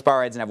 Let's bow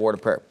our heads and have a word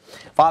of prayer.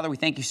 Father, we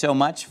thank you so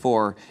much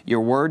for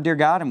your word, dear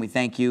God, and we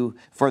thank you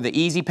for the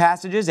easy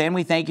passages, and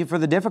we thank you for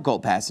the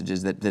difficult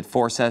passages that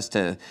force us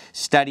to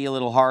study a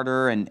little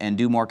harder and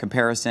do more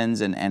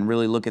comparisons and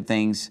really look at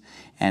things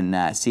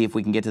and see if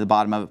we can get to the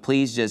bottom of it.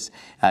 Please just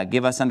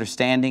give us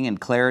understanding and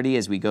clarity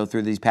as we go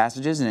through these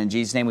passages. And in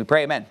Jesus' name we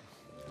pray, amen.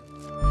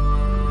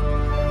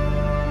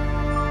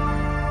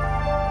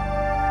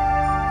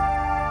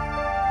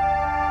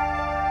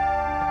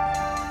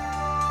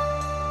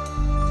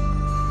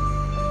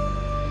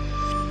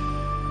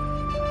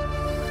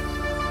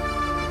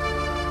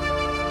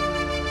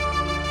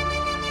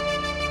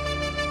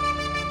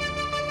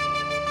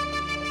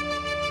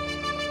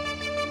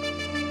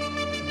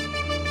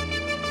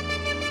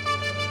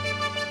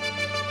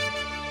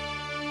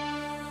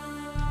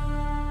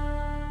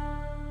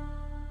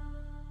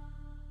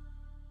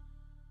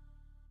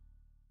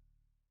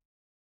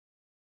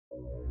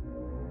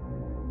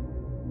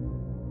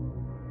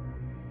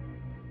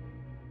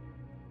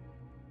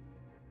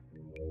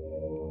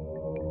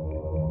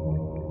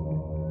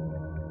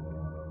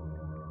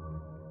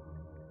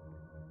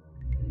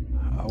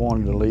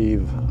 wanted to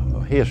leave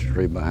a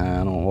history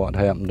behind on what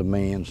happened to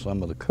me and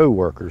some of the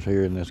co-workers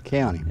here in this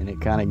county. And it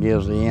kind of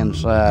gives the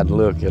inside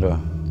look at a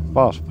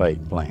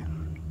phosphate plant,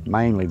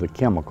 mainly the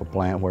chemical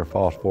plant where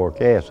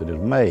phosphoric acid is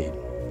made.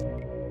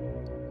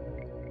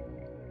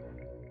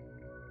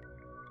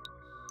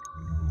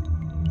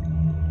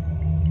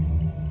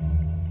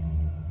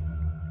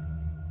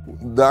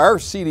 Our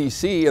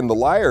CDC and the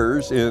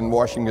liars in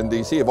Washington,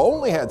 D.C. have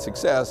only had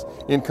success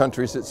in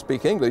countries that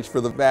speak English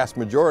for the vast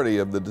majority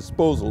of the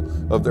disposal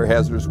of their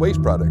hazardous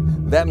waste product.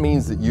 That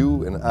means that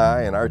you and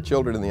I and our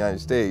children in the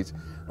United States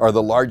are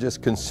the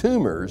largest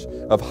consumers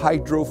of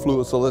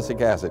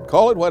hydrofluosilicic acid.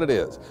 Call it what it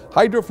is.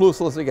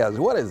 Hydrofluosilicic acid,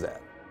 what is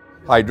that?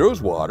 Hydro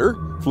is water,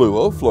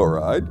 fluo,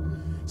 fluoride,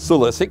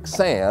 silicic,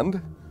 sand,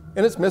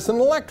 and it's missing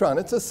an electron.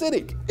 It's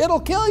acidic.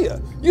 It'll kill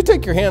you. You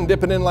take your hand,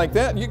 dip it in like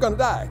that, you're going to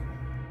die.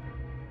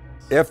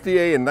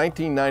 FDA in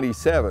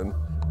 1997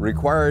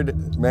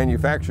 required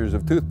manufacturers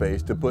of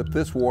toothpaste to put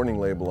this warning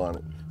label on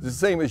it. It's the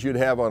same as you'd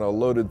have on a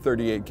loaded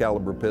 .38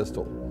 caliber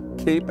pistol.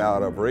 Keep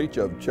out of reach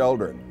of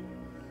children.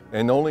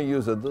 And only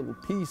use a little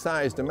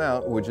pea-sized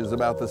amount, which is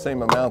about the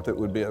same amount that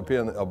would be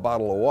in a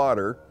bottle of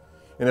water.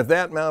 And if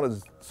that amount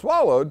is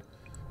swallowed,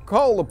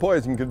 call the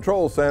Poison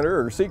Control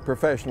Center or seek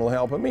professional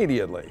help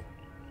immediately.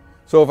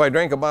 So if I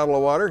drank a bottle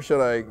of water,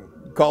 should I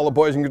call the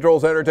Poison Control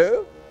Center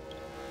too?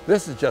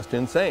 This is just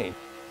insane.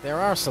 There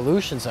are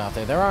solutions out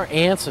there. There are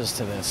answers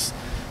to this.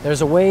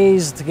 There's a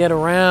ways to get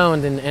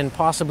around and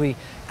possibly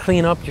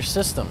clean up your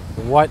system.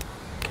 What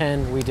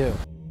can we do?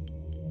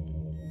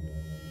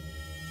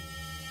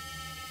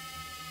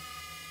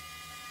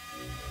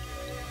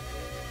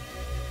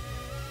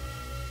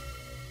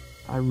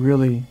 I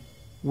really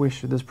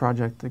wish this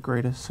project the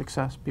greatest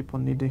success. People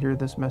need to hear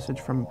this message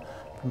from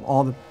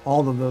all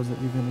of those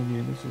that you've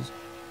interviewed. This is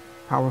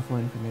powerful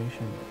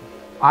information.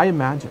 I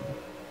imagine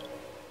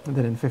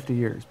that in 50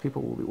 years,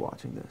 people will be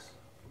watching this.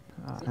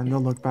 And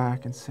they'll look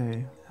back and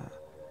say,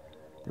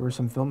 there were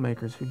some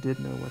filmmakers who did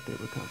know what they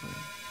were covering,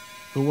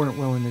 who weren't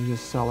willing to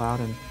just sell out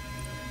and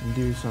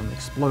do some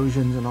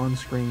explosions and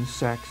on-screen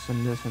sex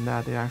and this and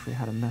that. They actually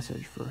had a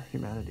message for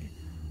humanity.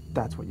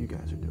 That's what you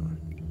guys are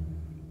doing.